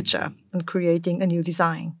to the future and creating a new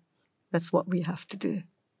design. That's what we have to do.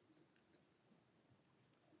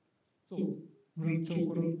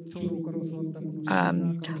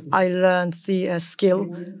 I learned the skill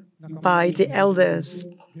by the elders,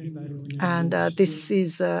 and this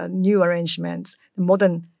is a new arrangement, a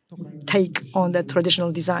modern take on the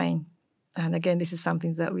traditional design. And again, this is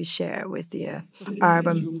something that we share with the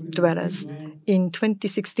urban dwellers. In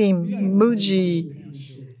 2016, Muji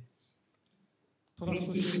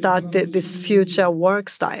started this future work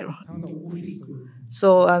style.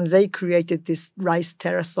 So they created this rice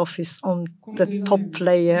terrace office on the top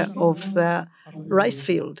layer of the rice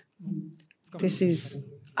field. This is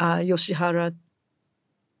Yoshihara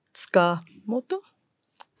Tsukamoto.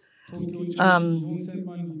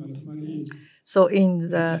 So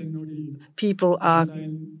in the people are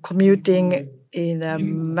commuting in a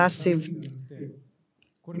massive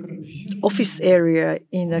office area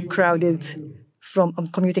in a crowded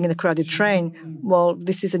commuting in a crowded train. Well,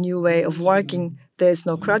 this is a new way of working. There's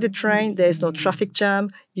no crowded train, there's no traffic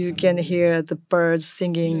jam. You can hear the birds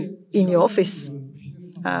singing in your office.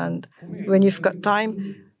 And when you've got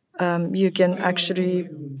time, you can actually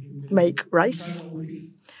make rice.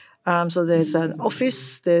 So there's an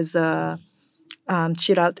office, there's a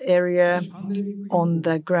chill out area on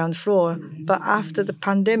the ground floor. But after the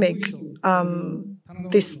pandemic,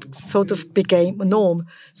 this sort of became a norm.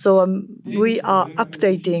 So we are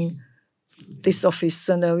updating this office,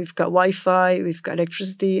 and we've got Wi-Fi, we've got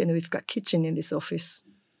electricity, and we've got kitchen in this office.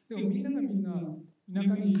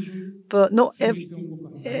 But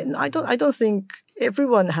I don't think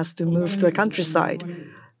everyone has to move to the countryside.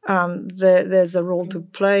 There's a role to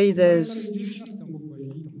play. There's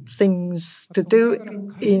things to do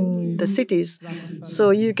in the cities,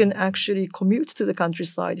 so you can actually commute to the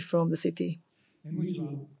countryside from the city.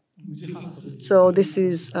 So this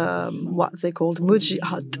is what they called Muji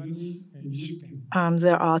hut.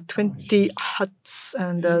 There are 20 huts,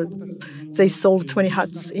 and they sold 20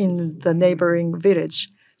 huts in the neighboring village.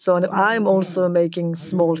 So I'm also making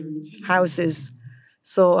small houses.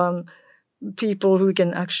 So people who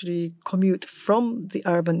can actually commute from the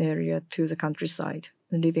urban area to the countryside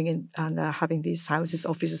and living in and having these houses,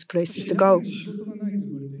 offices, places to go.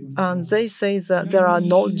 They say that there are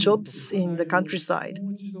no jobs in the countryside,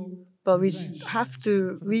 but we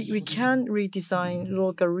can redesign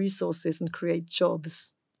local resources and create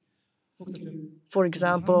jobs. For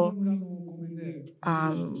example,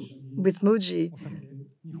 with Muji,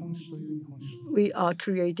 we are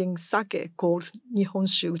creating sake called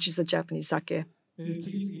Nihonshu, which is a Japanese sake.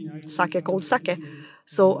 Sake called sake.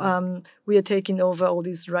 So we are taking over all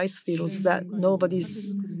these rice fields that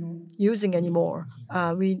nobody's using anymore.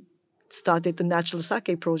 We started the natural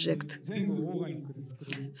sake project.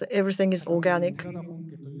 So everything is organic.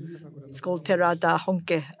 It's called Terada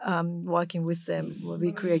Honke. Working with them,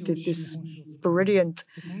 we created this brilliant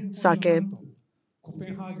sake.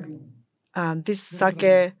 This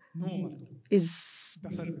sake is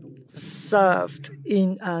served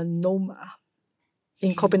in Noma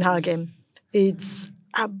in Copenhagen. It's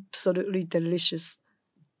absolutely delicious.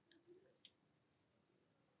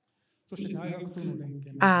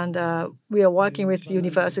 And we are working with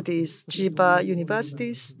universities, Chiba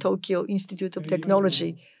universities, Tokyo Institute of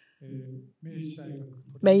Technology,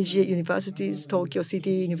 Meiji universities, Tokyo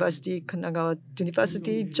City University, Kanagawa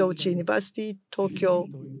University, Jochi University, Tokyo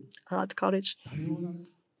Art College.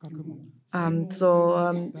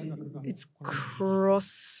 It's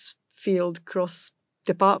cross-field,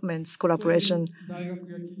 cross-departments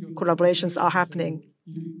collaborations are happening.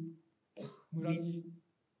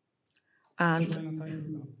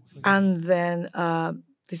 And then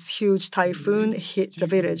this huge typhoon hit the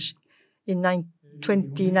village in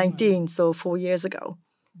 2019, so 4 years ago.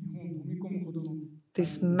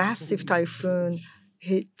 This massive typhoon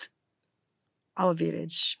hit our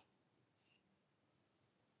village.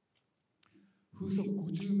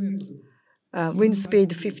 Wind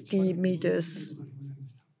speed 50 meters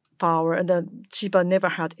per hour, and Chiba never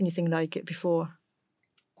had anything like it before.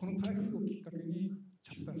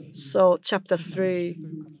 So chapter 3.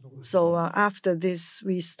 So after this,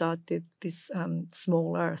 we started this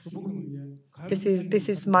small earth. This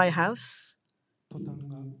is my house.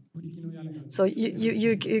 So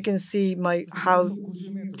you can see how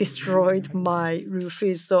destroyed my roof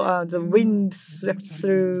is. So the wind swept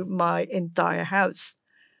through my entire house.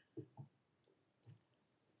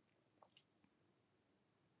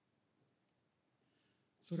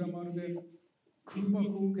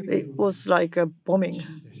 It was like a bombing.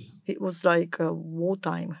 It was like a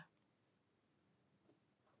wartime.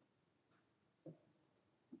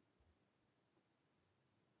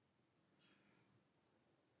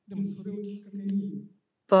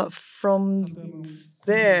 But from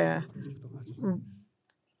there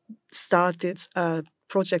started a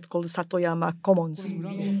project called Satoyama Commons.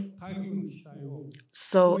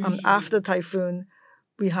 So after typhoon,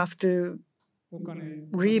 we have to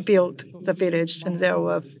rebuild the village, and there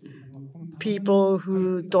were people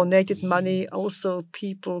who donated money. Also,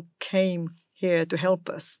 people came here to help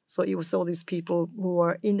us. So it was all these people who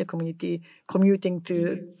were in the community commuting to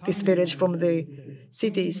this village from the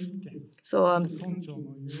cities. So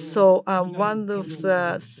one of the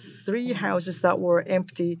 3 houses that were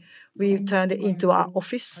empty, we turned it into our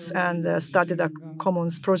office and started a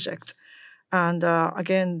commons project. And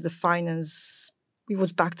again, the finance, it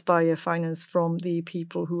was backed by a finance from the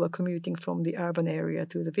people who are commuting from the urban area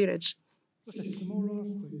to the village.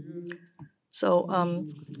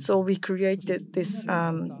 So we created this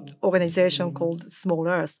organization called Small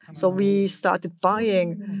Earth. So we started buying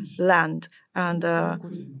land and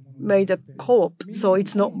made a co-op. So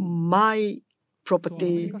it's not my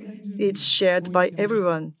property, it's shared by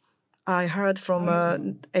everyone. I heard from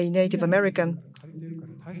a Native American,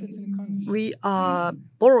 we are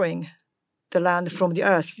borrowing the land from the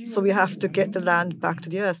earth, so we have to get the land back to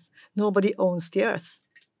the earth. Nobody owns the earth.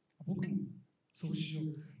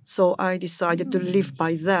 So I decided to live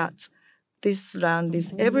by that. This land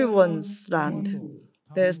is everyone's land.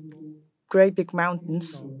 There's great big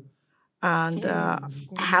mountains and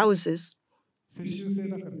houses.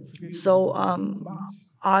 So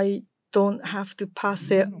I don't have to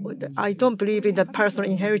pass it. I don't believe in the personal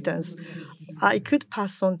inheritance. I could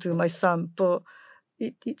pass on to my son, but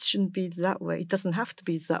it shouldn't be that way. It doesn't have to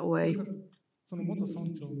be that way.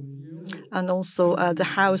 And also the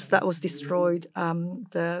house that was destroyed,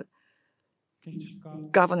 the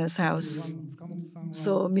governor's house.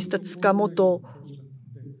 So Mr. Tsukamoto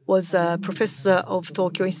was a professor of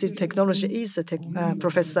Tokyo Institute of Technology, is a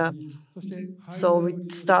professor. So we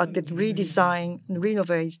started redesigning and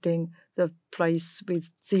renovating the place with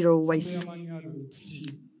zero waste.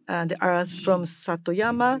 And the earth from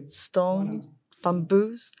Satoyama, stones,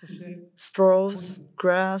 bamboos, straws,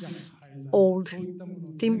 grass, old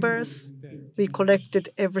timbers. We collected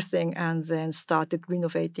everything and then started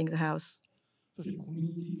renovating the house.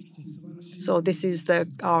 So this is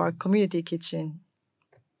our community kitchen.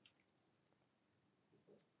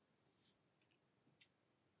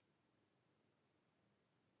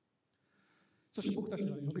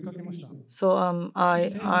 So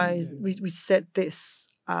we said this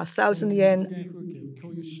 1,000 yen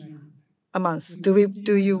a month.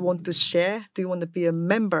 Do you want to share? Do you want to be a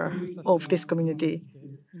member of this community?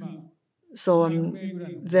 So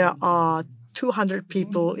there are 200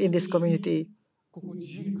 people in this community.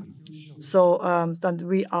 So and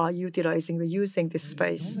we're using this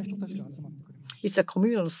space. It's a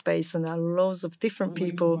communal space, and lots of different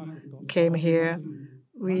people came here.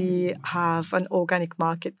 We have an organic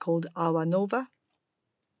market called Awa Nova.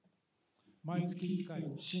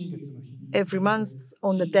 Every month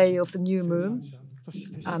on the day of the new moon,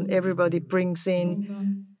 everybody brings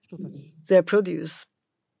in their produce.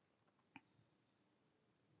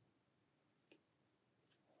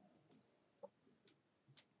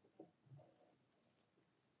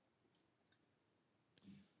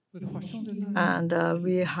 And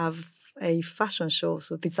we have a fashion show.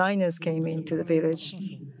 So designers came into the village.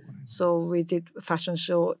 So we did a fashion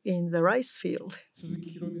show in the rice field.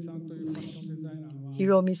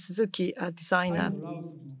 Hiromi Suzuki, a designer,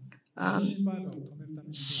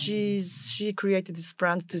 she created this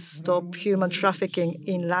brand to stop human trafficking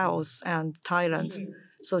in Laos and Thailand.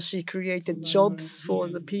 So she created jobs for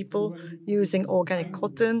the people using organic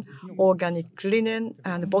cotton, organic linen,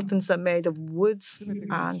 and the buttons are made of woods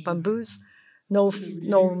and bamboos. No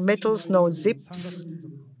metals, no zips,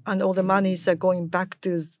 and all the monies are going back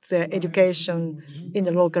to their education in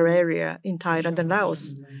the local area in Thailand and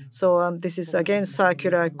Laos. So this is again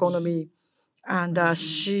circular economy. And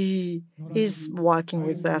she is working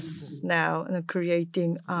with us now and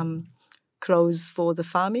creating clothes for the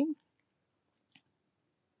farming.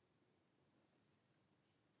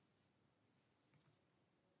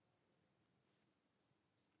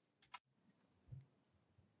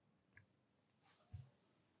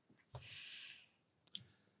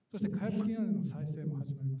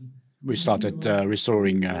 we started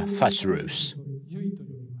restoring thatch roofs.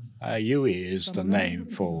 Yui is the name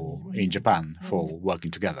in Japan for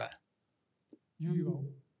working together.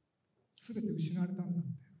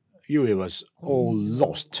 Yui was all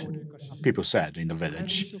lost, people said in the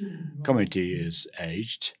village. Community is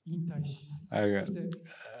aged.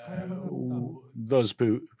 Those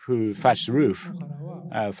who thatched the roof,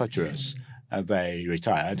 thatchers, they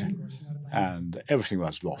retired, and everything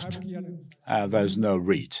was lost. There's no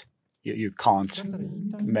reed. You can't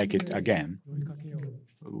make it again.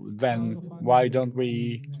 Then why don't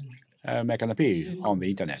we make an appeal on the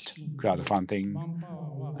internet? Crowdfunding,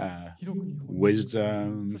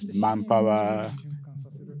 wisdom, manpower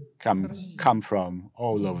come from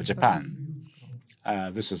all over Japan.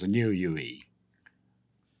 This is a new UE.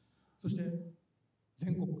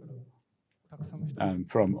 And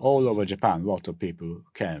from all over Japan, a lot of people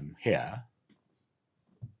came here.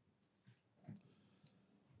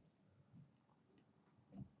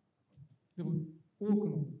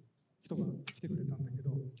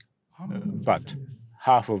 But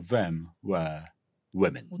half of them were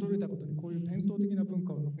women.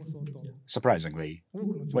 Surprisingly,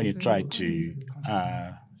 when you try to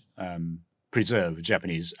preserve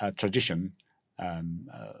Japanese tradition,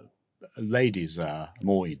 ladies are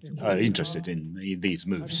more interested in these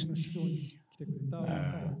moves.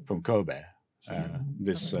 From Kobe,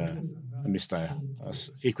 this Mr.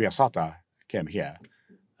 Ikuyasata came here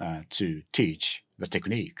to teach the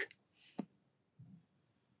technique.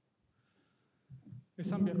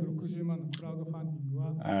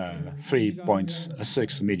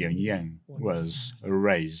 3.6 million yen was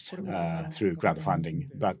raised through crowdfunding,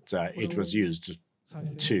 but it was used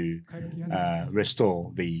to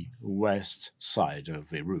restore the west side of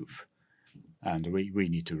the roof. And we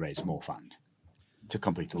need to raise more funds to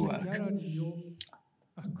complete the work.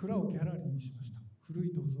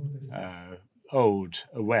 Old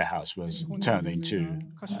warehouse was turned into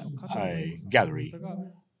a gallery.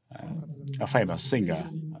 A famous singer,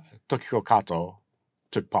 Tokiko Kato,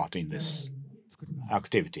 took part in this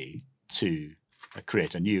activity to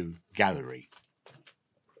create a new gallery.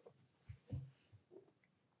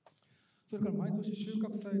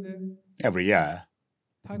 Every year,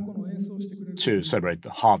 to celebrate the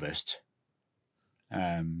harvest,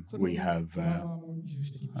 we have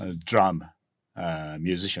drum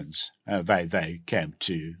musicians. They came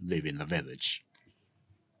to live in the village.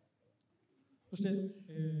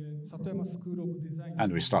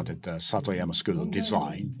 And we started the Satoyama School of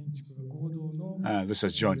Design. This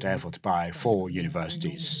is a joint effort by 4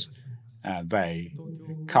 universities. They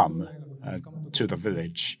come to the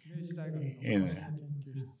village in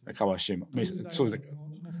Kawashima, to the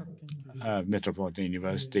Metropolitan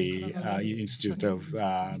University, Institute of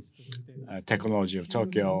Technology of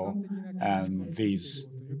Tokyo, and this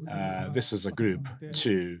is a group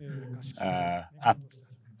to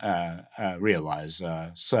realize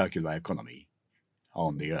a circular economy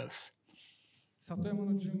on the earth.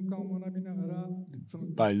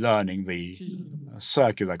 By learning the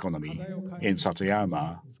circular economy in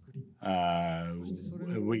Satoyama,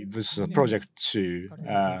 this is a project to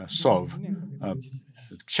solve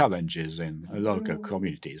challenges in local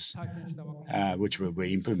communities, which will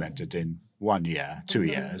be implemented in 1 year, 2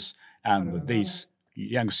 years, and these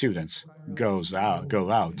young students go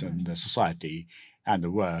out in the society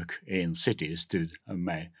and work in cities to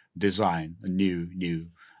design new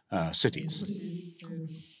cities.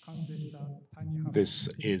 This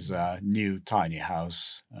is a new tiny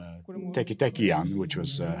house, Teki-Tekian, which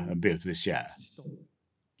was built this year.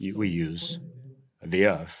 We use the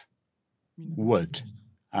earth, wood,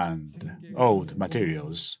 and old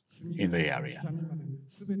materials in the area.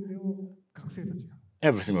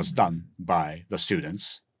 Everything was done by the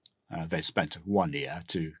students. They spent 1 year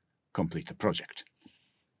to complete the project.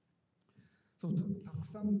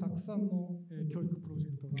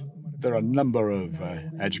 There are a number of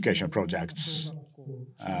education projects,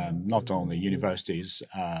 not only universities,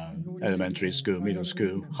 elementary school, middle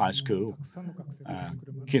school, high school,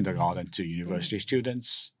 kindergarten to university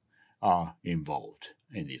students are involved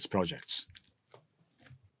in these projects.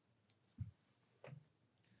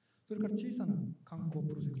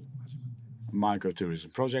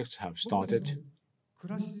 Microtourism projects have started.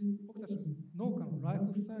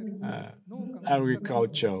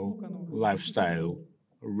 Agricultural lifestyle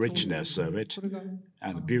richness of it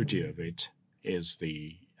and beauty of it is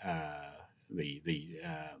they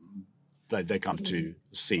come to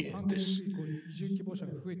see this.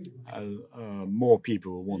 More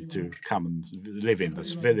people want to come and live in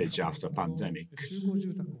this village after pandemic.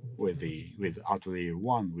 With Atelier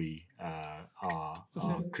 1, we are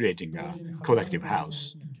creating a collective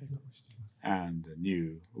house. and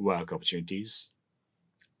new work opportunities.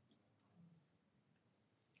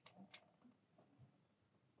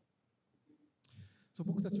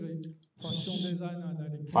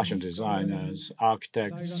 Fashion designers,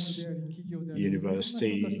 architects,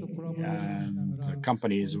 university, and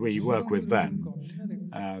companies, we work with them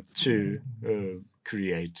to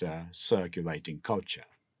create a circulating culture.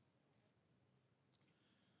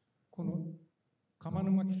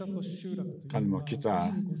 Kanuma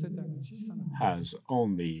Kita has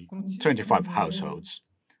only 25 households.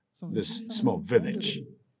 This small village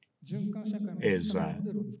is a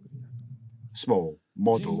small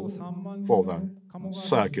model for the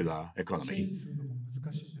circular economy.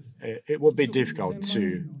 It would be difficult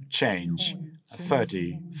to change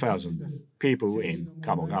 30,000 people in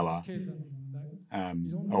Kamogawa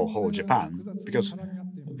or whole Japan because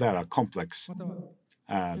there are complex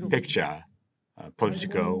picture,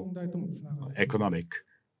 political, economic,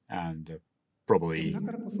 and probably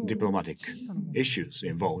diplomatic issues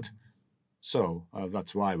involved. So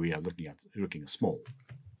that's why we are looking small.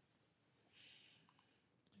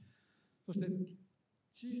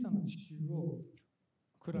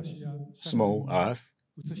 Small Earth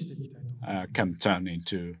can turn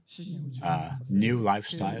into a new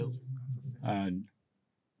lifestyle, and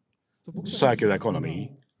circular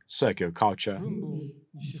economy, circular culture.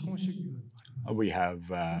 We have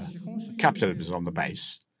capitalism on the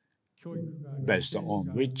base, based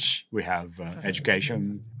on which we have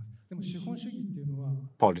education,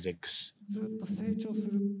 politics,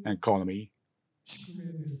 economy,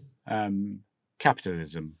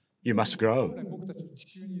 capitalism. You must grow,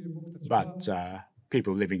 but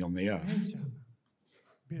people living on the earth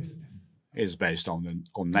is based on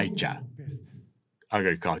nature,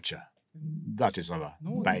 agriculture. That is our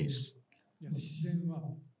base.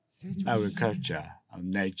 Agriculture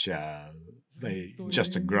and nature, they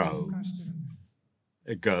just grow.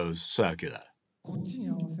 It goes circular.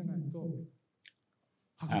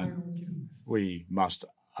 And we must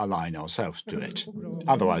align ourselves to it.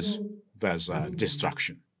 Otherwise, there's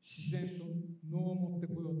destruction.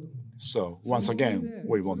 So once again,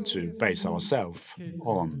 we want to base ourselves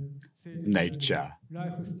on nature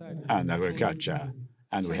and agriculture.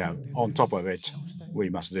 And we have, on top of it, we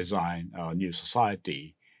must design our new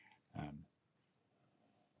society.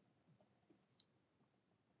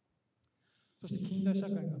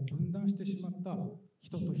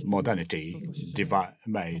 Modernity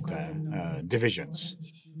made divisions,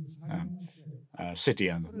 city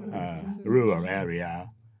and rural area,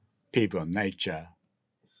 people and nature,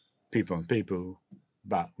 people and people,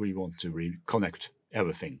 but we want to reconnect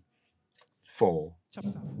everything for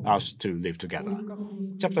us to live together.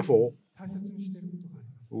 Chapter 4,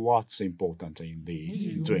 what's important in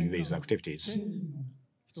doing these activities?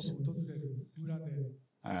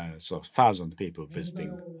 So 1,000 people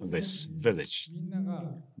visiting this village.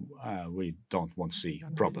 We don't want to see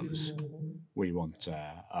problems. We want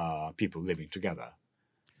people living together.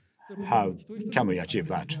 How can we achieve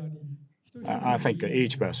that? I think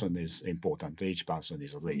each person is important. Each person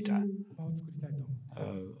is a leader.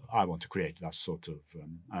 I want to create that sort of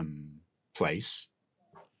place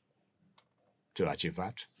to achieve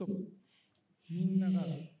that.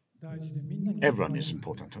 Everyone is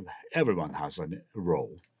important. Everyone has a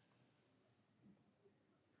role.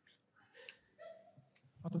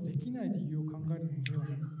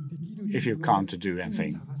 If you can't do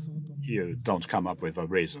anything, you don't come up with a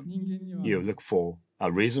reason. You look for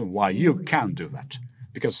a reason why you can do that.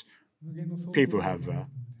 Because people have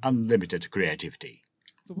unlimited creativity.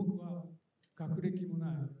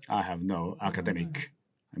 I have no academic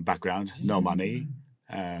background, no money,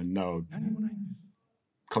 no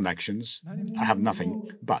connections. I have nothing,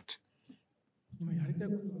 but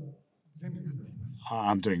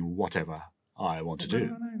I'm doing whatever I want to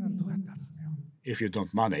do. If you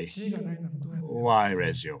don't money, why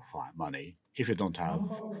raise your money? If you don't have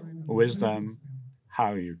wisdom,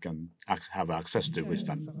 how you can have access to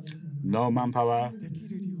wisdom? No manpower,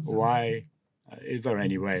 why? Is there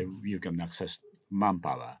any way you can access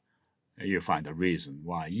manpower? You find a reason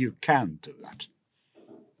why you can do that.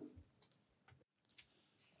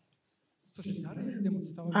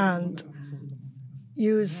 And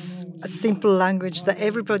use a simple language that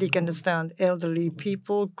everybody can understand. Elderly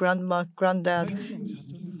people, grandma, granddad,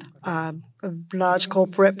 a large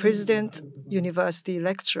corporate president, university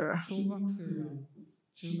lecturer,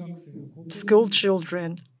 school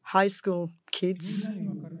children, high school kids.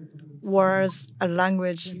 Words, a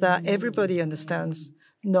language that everybody understands.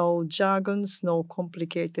 No jargons, no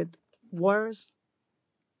complicated words.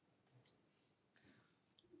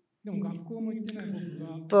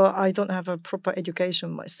 But I don't have a proper education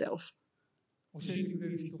myself.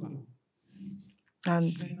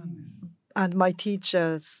 And, and my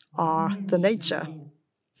teachers are the nature.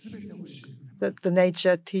 The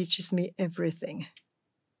nature teaches me everything.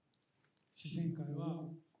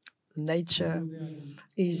 Nature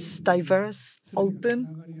is diverse, open,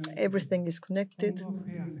 everything is connected,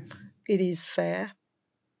 it is fair,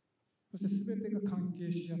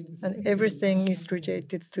 and everything is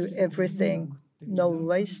related to everything, no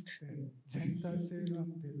waste.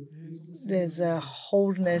 There's a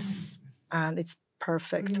wholeness, and it's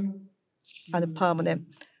perfect and permanent.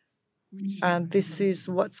 And this is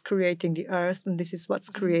what's creating the earth, and this is what's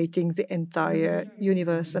creating the entire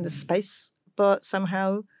universe and the space. But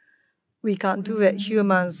somehow we can't do it.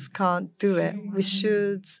 Humans can't do it. We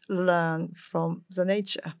should learn from the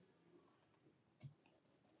nature.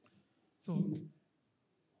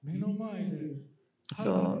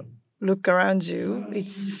 So look around you,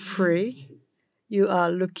 it's free. You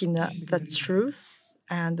are looking at the truth,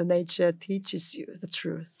 and the nature teaches you the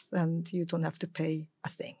truth, and you don't have to pay a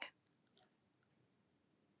thing.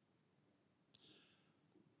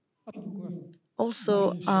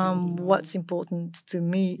 Also, what's important to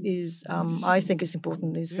me is, I think is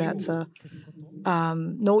important, is that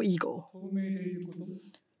no ego.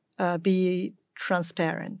 Be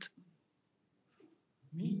transparent.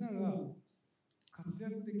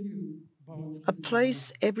 A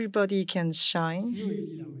place everybody can shine.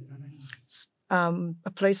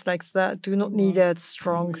 A place like that do not need a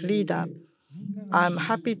strong leader. I'm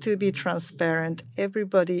happy to be transparent.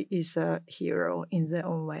 Everybody is a hero in their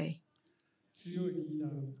own way.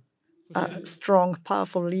 A strong,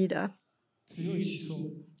 powerful leader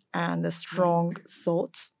and a strong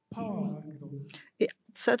thoughts.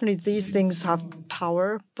 Certainly these things have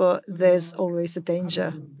power, but there's always a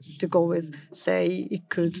danger to go with. Say it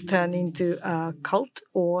could turn into a cult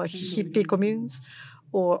or hippie communes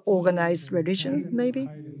or organized religion,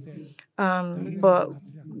 maybe. But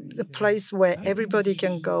the place where everybody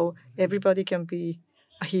can go, everybody can be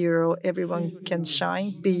a hero, everyone can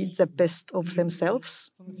shine, be the best of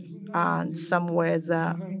themselves, and somewhere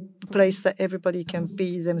the place that everybody can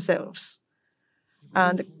be themselves.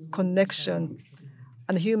 And connection,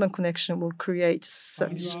 and human connection will create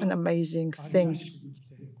such an amazing thing.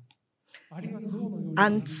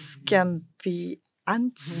 Ants can be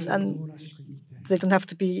ants, and they don't have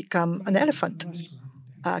to become an elephant.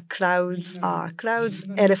 Clouds are clouds,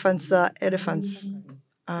 elephants are elephants.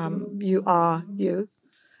 You are you.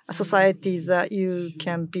 A society that you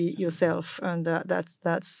can be yourself, and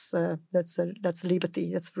that's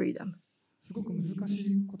liberty, that's freedom.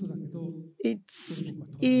 It's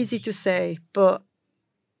easy to say, but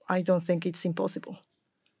I don't think it's impossible.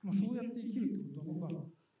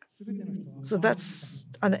 So that's,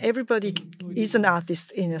 and everybody is an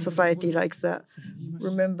artist in a society like that.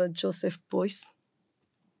 Remember Joseph Beuys,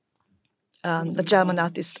 the German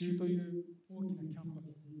artist.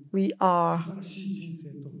 We are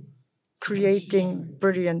creating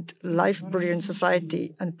brilliant life, brilliant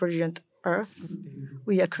society, and brilliant earth.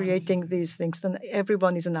 We are creating these things, and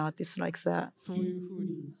everyone is an artist like that.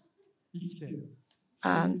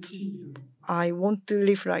 And I want to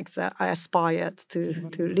live like that. I aspire to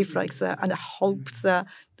live like that, and I hope that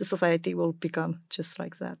the society will become just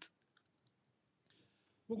like that.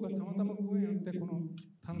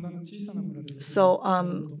 So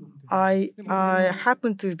I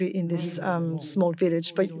happen to be in this small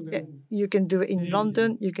village, but you can do it in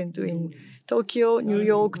London, you can do it in Tokyo, New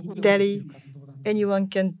York, Delhi. Anyone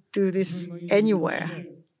can do this anywhere.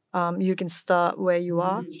 You can start where you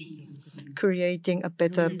are, creating a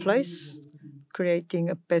better place, creating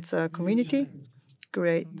a better community,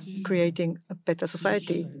 creating a better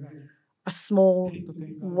society. A small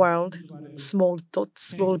world, small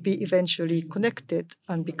dots will be eventually connected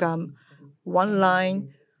and become one line,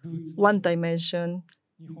 one dimension.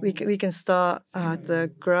 We can start at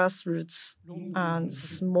the grassroots and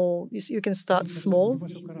small. You can start small,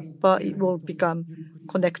 but it will become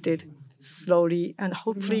connected slowly and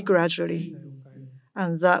hopefully gradually.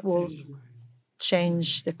 And that will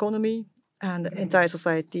change the economy and the entire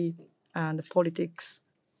society and the politics.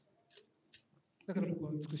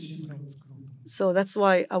 So that's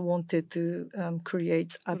why I wanted to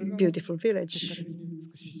create a beautiful village.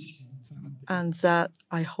 And that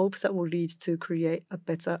I hope that will lead to create a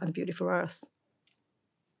better and beautiful earth.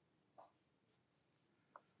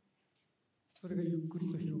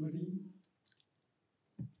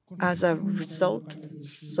 As a result,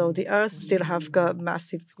 so the earth still have got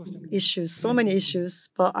massive issues, so many issues,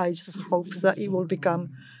 but I just hope that it will become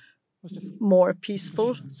more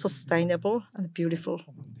peaceful, sustainable, and beautiful.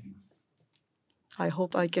 I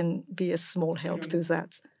hope I can be a small help to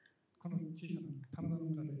that.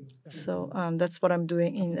 So that's what I'm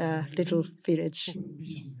doing in a little village.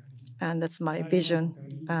 And that's my vision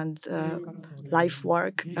and life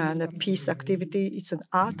work and a peace activity. It's an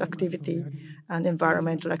art activity, an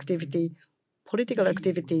environmental activity, political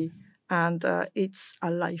activity, and it's a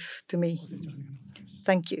life to me.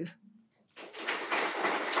 Thank you.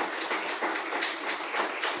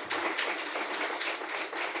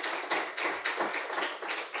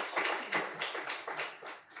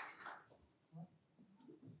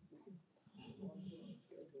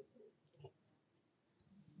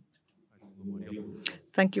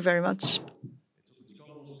 Thank you very much.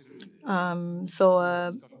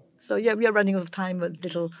 So yeah, we are running out of time a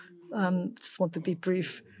little. Just want to be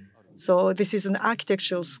brief. So this is an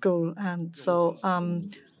architectural school, and so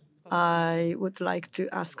I would like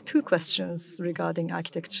to ask two questions regarding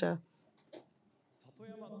architecture.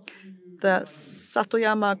 The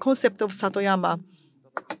Satoyama concept of Satoyama.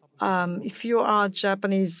 If you are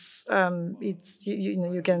Japanese, it's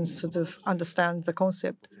you can sort of understand the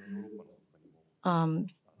concept.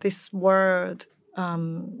 This word,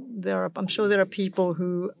 I'm sure there are people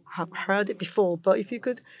who have heard it before, but if you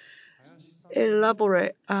could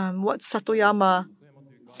elaborate, what's Satoyama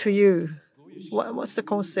to you? What's the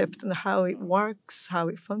concept and how it works, how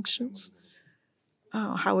it functions,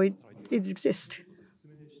 how it exists?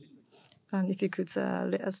 And if you could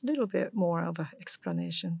let us a little bit more of an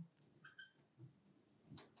explanation.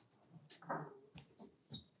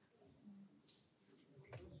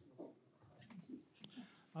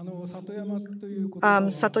 Satoyama,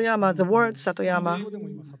 the word Satoyama.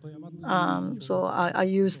 So I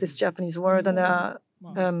use this Japanese word, and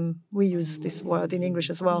we use this word in English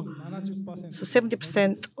as well. So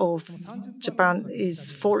 70% of Japan is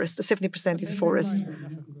forest. 70% is forest.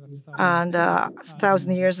 And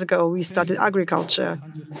 1,000 years ago, we started agriculture.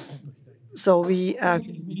 So we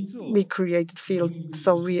created field.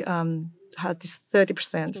 So we had this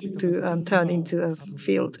 30% to turn into a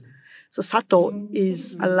field. So Sato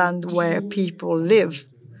is a land where people live.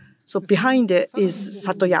 So behind it is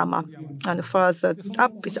Satoyama, and further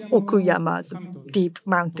up is Okuyama, deep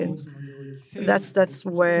mountains. That's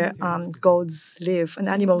where gods live and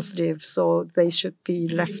animals live. So they should be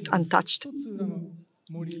left untouched.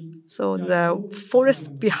 So the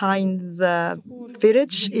forest behind the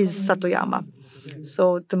village is Satoyama.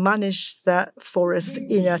 So to manage that forest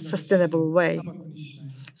in a sustainable way.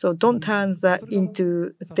 So don't turn that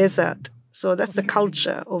into a desert. So that's the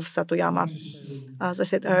culture of Satoyama. As I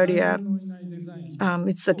said earlier,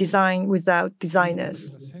 it's a design without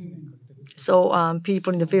designers. So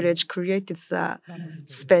people in the village created that,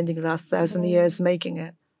 spending the last 1,000 years making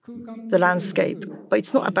it, the landscape. But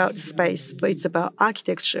it's not about space, but it's about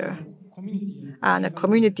architecture and a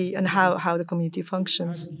community and how the community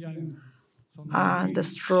functions. And the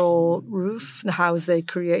straw roof and how they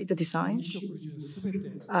create the design,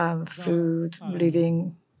 food,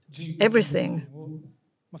 living, everything.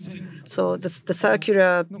 So the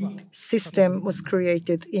circular system was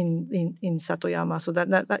created in Satoyama. So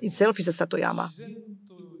that itself is a Satoyama.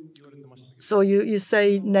 So you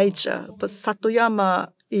say nature, but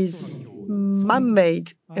Satoyama is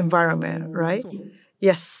man-made environment, right?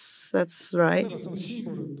 Yes, that's right.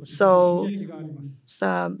 So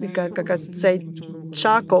we could say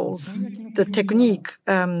charcoal, the technique,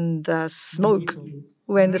 the smoke.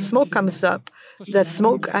 When the smoke comes up, the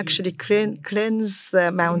smoke actually cleanse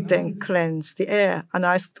the mountain, cleanse the air. And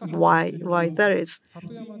I asked why that is.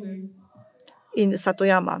 In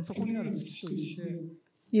Satoyama,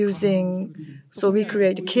 so we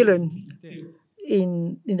create a kiln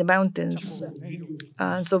in the mountains.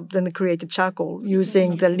 So then we created charcoal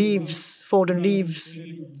using the leaves, fallen leaves.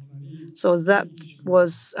 So that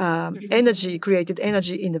was energy, created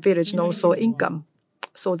energy in the village and also income.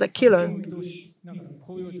 So the kiln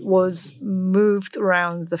was moved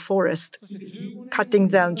around the forest, cutting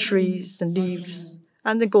down trees and leaves,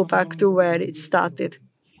 and then go back to where it started.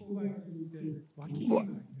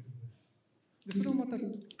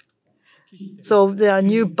 So there are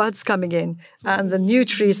new buds coming in and the new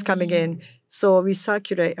trees coming in. So we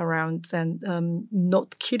circulate around and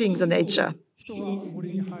not killing the nature.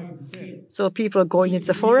 So people are going into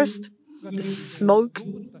the forest, the smoke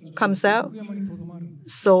comes out,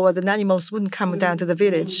 so the animals wouldn't come down to the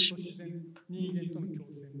village.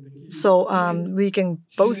 So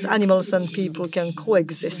both animals and people can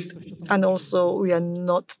coexist. And also we are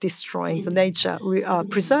not destroying the nature, we are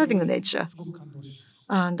preserving the nature.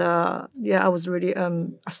 And I was really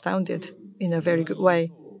astounded in a very good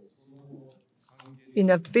way. In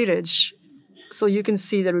a village, so you can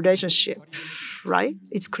see the relationship, right?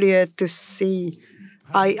 It's clear to see,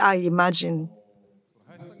 I imagine.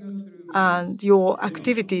 And your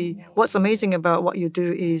activity, what's amazing about what you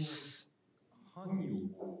do is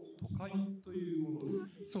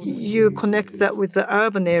you connect that with the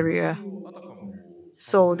urban area.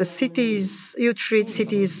 So the cities, you treat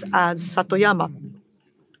cities as Satoyama.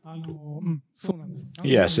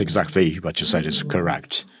 Yes, exactly what you said is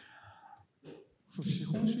correct.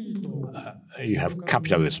 You have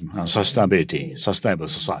capitalism and sustainability, sustainable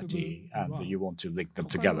society, and you want to link them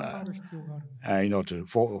together. In order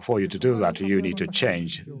for you to do that, you need to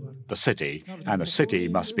change the city, and the city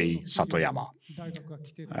must be Satoyama.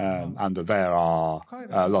 And there are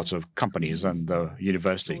lots of companies and the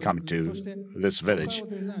university coming to this village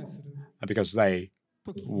because they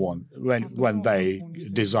want, when they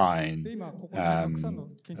design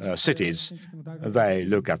cities, they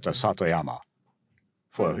look at the Satoyama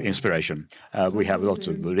for inspiration. We have lots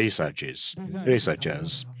of researchers.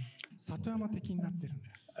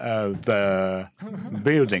 The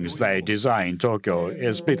buildings they design in Tokyo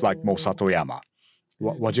is a bit like more Satoyama.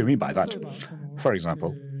 What do you mean by that? For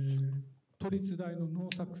example,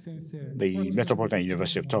 the Metropolitan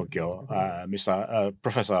University of Tokyo,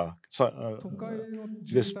 Professor,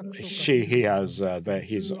 he has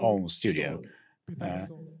his own studio,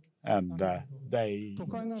 and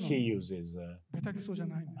he uses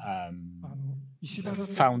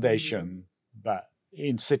foundation, but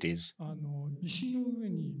in cities,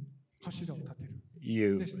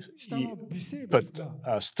 you put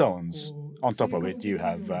stones on top of it. You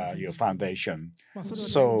have your foundation,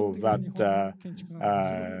 so that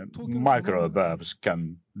microbes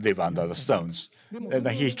can live under the stones. And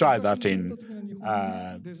he tried that in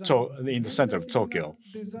the center of Tokyo,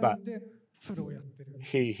 but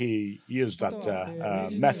he used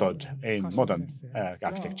that method in modern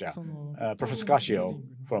architecture. Professor Cascio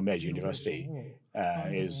from Meiji University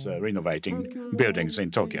is renovating buildings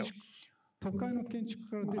in Tokyo.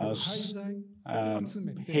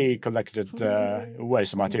 He collected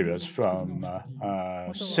waste materials from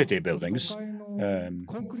city buildings.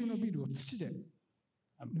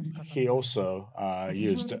 He also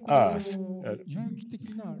used earth,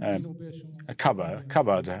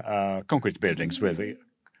 covered concrete buildings with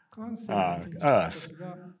earth,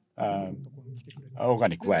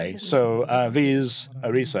 organic way. So these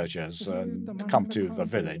researchers come to the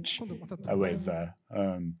village with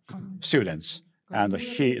students, and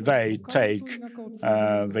they take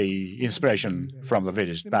the inspiration from the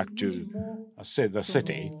village back to the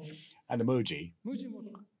city. And Muji,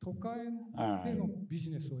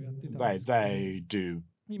 they do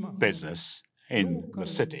business in the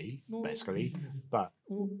city, basically, but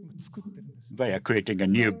they are creating a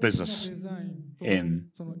new business in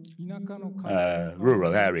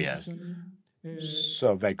rural area.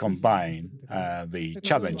 So they combine the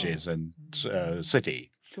challenges in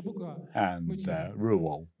city and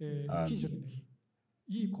rural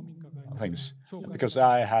things. Because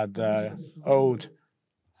I had old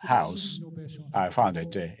house, I found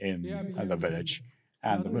it in the village,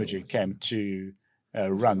 and the Muji came to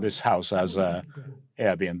run this house as a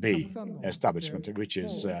Airbnb establishment, which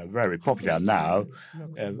is very popular now.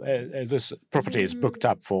 This property is booked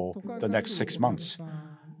up for the next 6 months.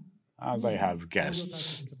 They have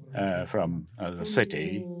guests from the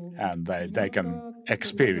city, and they can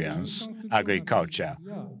experience agriculture.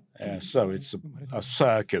 So it's a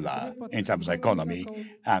circular in terms of economy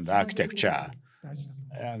and architecture.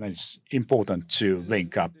 And it's important to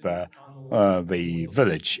link up the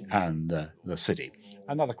village and the city.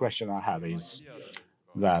 Another question I have is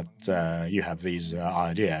that you have these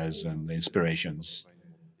ideas and inspirations,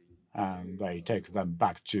 and they take them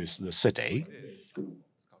back to the city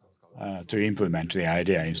to implement the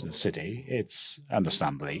idea in the city. It's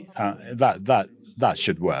understandably that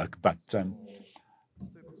should work, but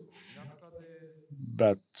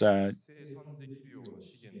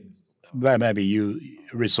there may be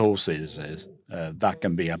resources that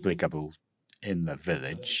can be applicable in the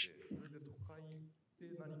village,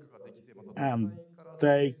 and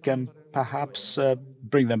they can perhaps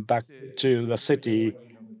bring them back to the city,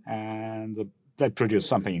 and they produce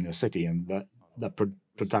something in the city, and the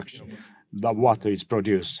production, what is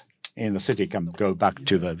produced in the city can go back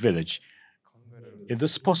to the village. Is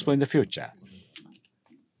this possible in the future?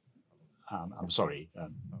 I'm sorry,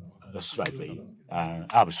 slightly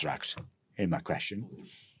abstract in my question.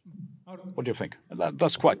 What do you think?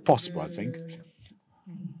 That's quite possible, I think.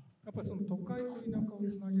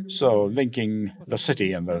 So linking the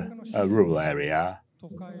city and the rural area,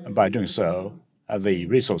 by doing so, the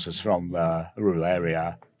resources from the rural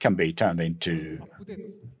area can be turned into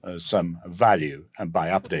some value, and by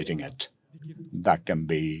updating it, that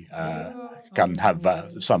can have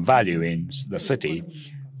some value in the city,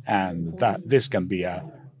 and that this can be a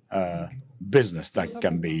business that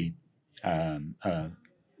can be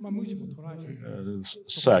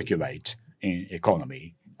circulate in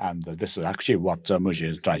economy, and this is actually what Muji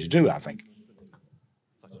is trying to do, I think.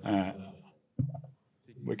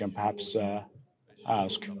 We can perhaps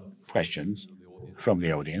ask questions from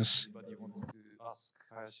the audience. Anybody wants to ask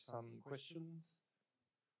Hayashi some questions?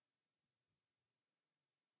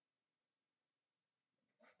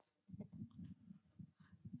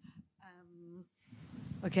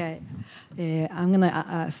 Okay, I'm gonna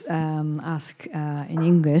ask in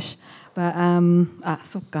English, but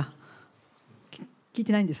そっか。聞い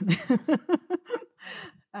てないんですね。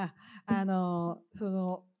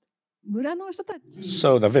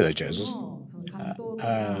So the villagers,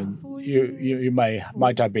 you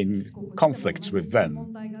might have been conflicts with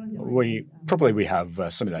them. We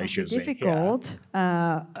have similar issues difficult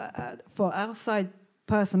for outside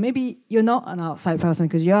person. Maybe you're not an outside person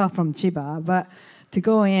because you are from Chiba, but to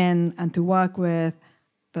go in and to work with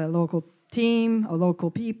the local team or local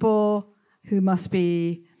people who must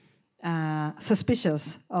be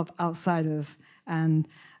suspicious of outsiders, and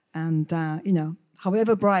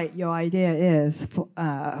however bright your idea is,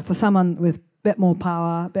 for someone with a bit more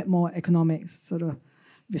power, a bit more economic sort of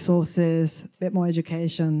resources, a bit more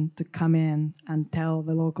education to come in and tell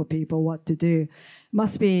the local people what to do,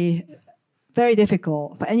 must be very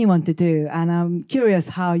difficult for anyone to do. And I'm curious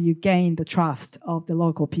how you gain the trust of the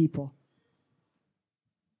local people.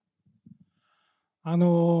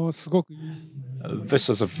 This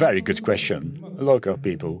is a very good question. Local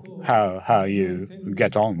people, how you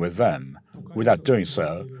get on with them. Without doing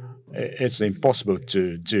so, it's impossible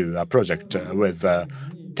to do a project with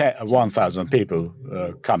 1,000 people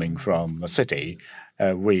coming from a city.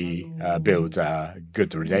 We build a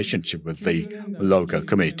good relationship with the local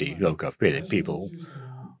community, local people.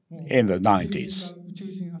 In the 90s,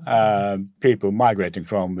 people migrating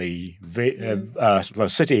from the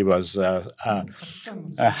city was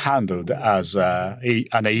handled as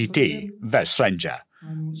an ET, the stranger.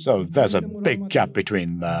 So there's a big gap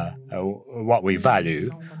between what we value.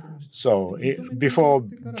 So before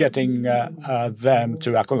getting them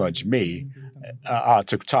to acknowledge me, I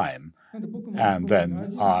took time. And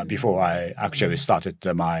then before I actually started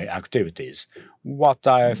my activities, what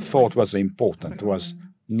I thought was important was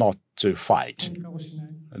not to fight,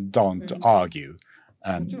 don't argue.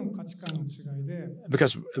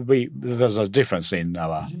 Because there's a difference in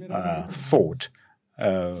our thought.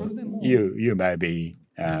 You may be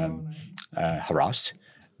harassed,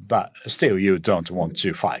 but still you don't want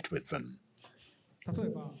to fight with them.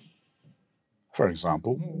 For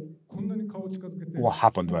example, what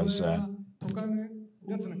happened was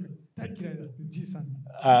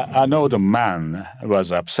an older man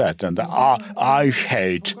was upset, and I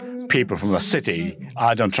hate people from the city.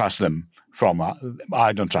 I don't trust them.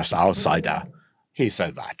 I don't trust outsider. He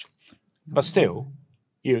said that. But still,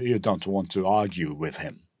 you don't want to argue with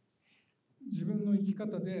him.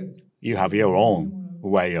 You have your own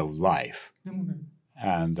way of life,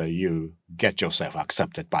 and you get yourself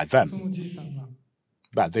accepted by them.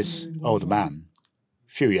 But this old man,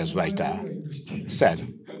 a few years later,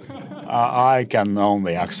 said, I can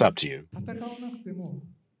only accept you.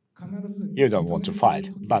 You don't want to fight,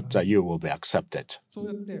 but you will be accepted.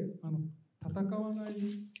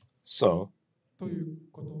 So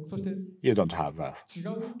you don't have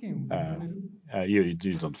you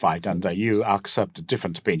don't fight, and you accept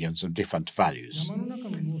different opinions and different values.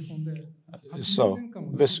 So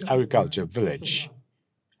this agriculture village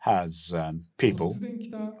has people,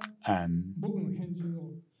 and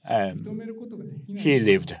he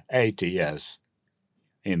lived 80 years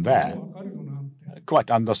in there. Quite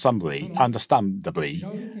understandably,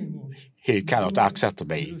 he cannot accept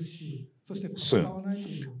me soon.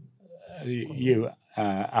 You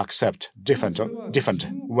accept different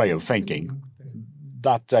way of thinking,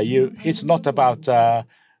 but it's not about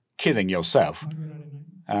killing yourself.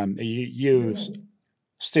 You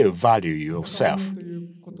still value yourself,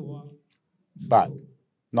 but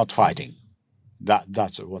not fighting.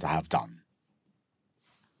 That's what I have done.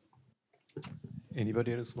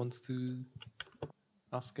 Anybody else wants to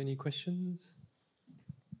ask any questions?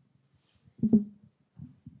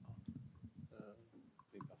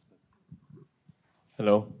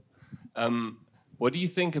 Hello. What do you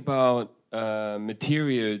think about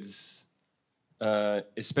materials,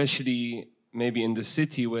 especially maybe in the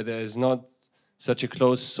city where there is not such a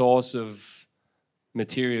close source of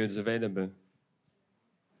materials available?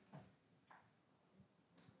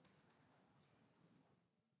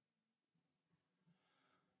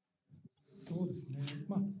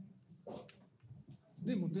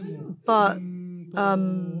 But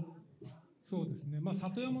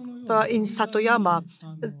But in Satoyama,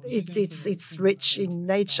 it's rich in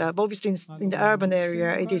nature. But obviously, in the urban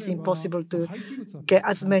area, it is impossible to get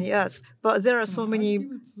as many earths. But there are so many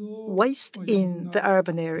waste in the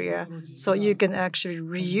urban area, so you can actually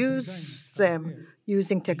reuse them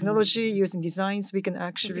using technology, using designs. We can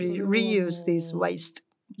actually reuse these waste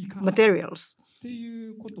materials.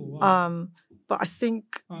 But I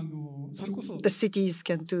think the cities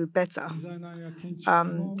can do better.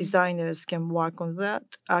 Designers can work on that.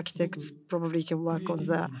 Architects probably can work on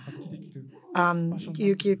that.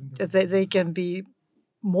 They can be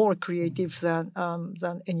more creative than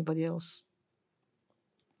anybody else.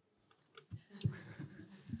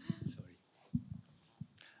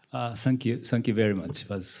 Thank you very much. It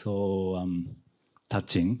was so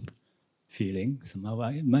touching feeling. Somehow,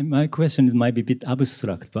 my question might be a bit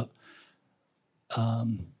abstract, but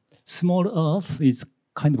small Earth is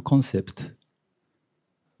kind of concept.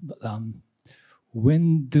 But,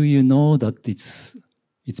 when do you know that it's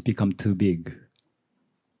become too big?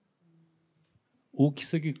 大き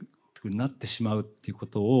すぎくなってしまうっていうこ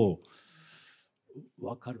とを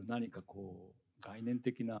分かる何かこう概念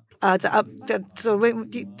的な。So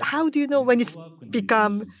how do you know when it's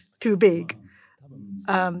become too big?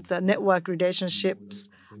 The network relationships.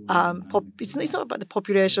 It's not about the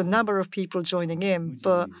population, number of people joining in,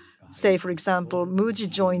 but say, for example, Muji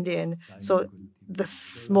joined in, so the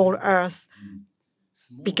small Earth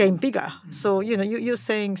became bigger. So you're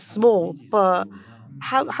saying small, but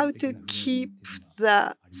how to keep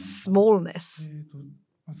that smallness?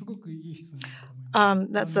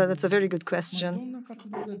 That's a very good question.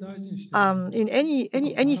 In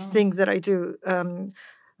anything that I do,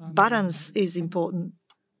 balance is important.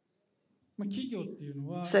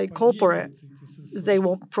 Say corporate, they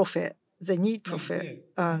want profit, they need profit,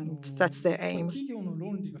 and that's their aim.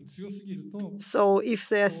 So if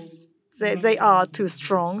they are too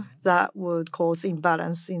strong, that would cause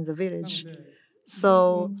imbalance in the village.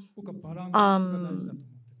 So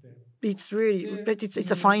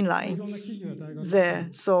it's a fine line there.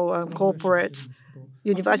 So corporates,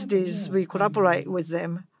 universities, we collaborate with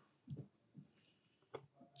them.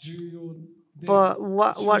 But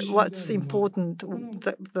what's important,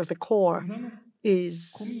 the core,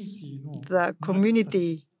 is the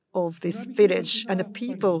community of this village and the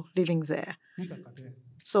people living there.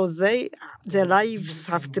 So their lives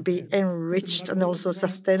have to be enriched and also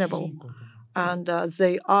sustainable. And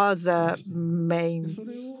they are the main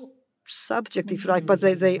subject, if you like, but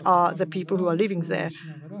they are the people who are living there.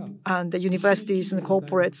 And the universities and the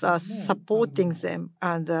corporates are supporting them,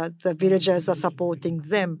 and the villagers are supporting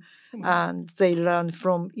them. And they learn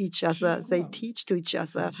from each other, they teach to each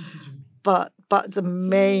other. But the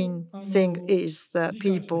main thing is the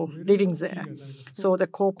people living there. So the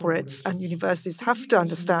corporates and universities have to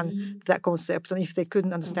understand that concept. And if they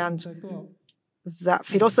couldn't understand that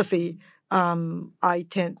philosophy, I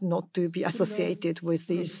tend not to be associated with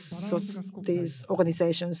these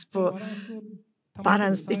organizations. But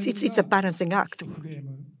balance, it's a balancing act.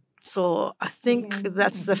 So I think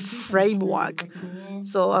that's the framework.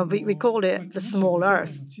 So we call it the small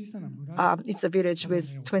Earth. It's a village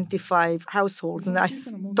with 25 households, and I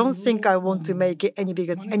don't think I want to make it any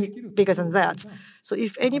bigger than that. So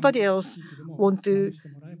if anybody else want to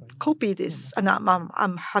copy this, and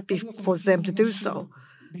I'm happy for them to do so.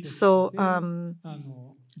 So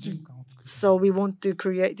we want to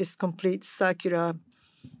create this complete circular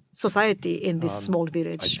society in this small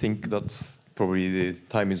village. I think that's probably the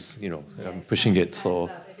time is, pushing it. So,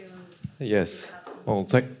 yes. Well,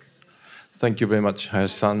 thank you very much,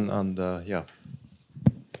 Hayashi-san, and yeah.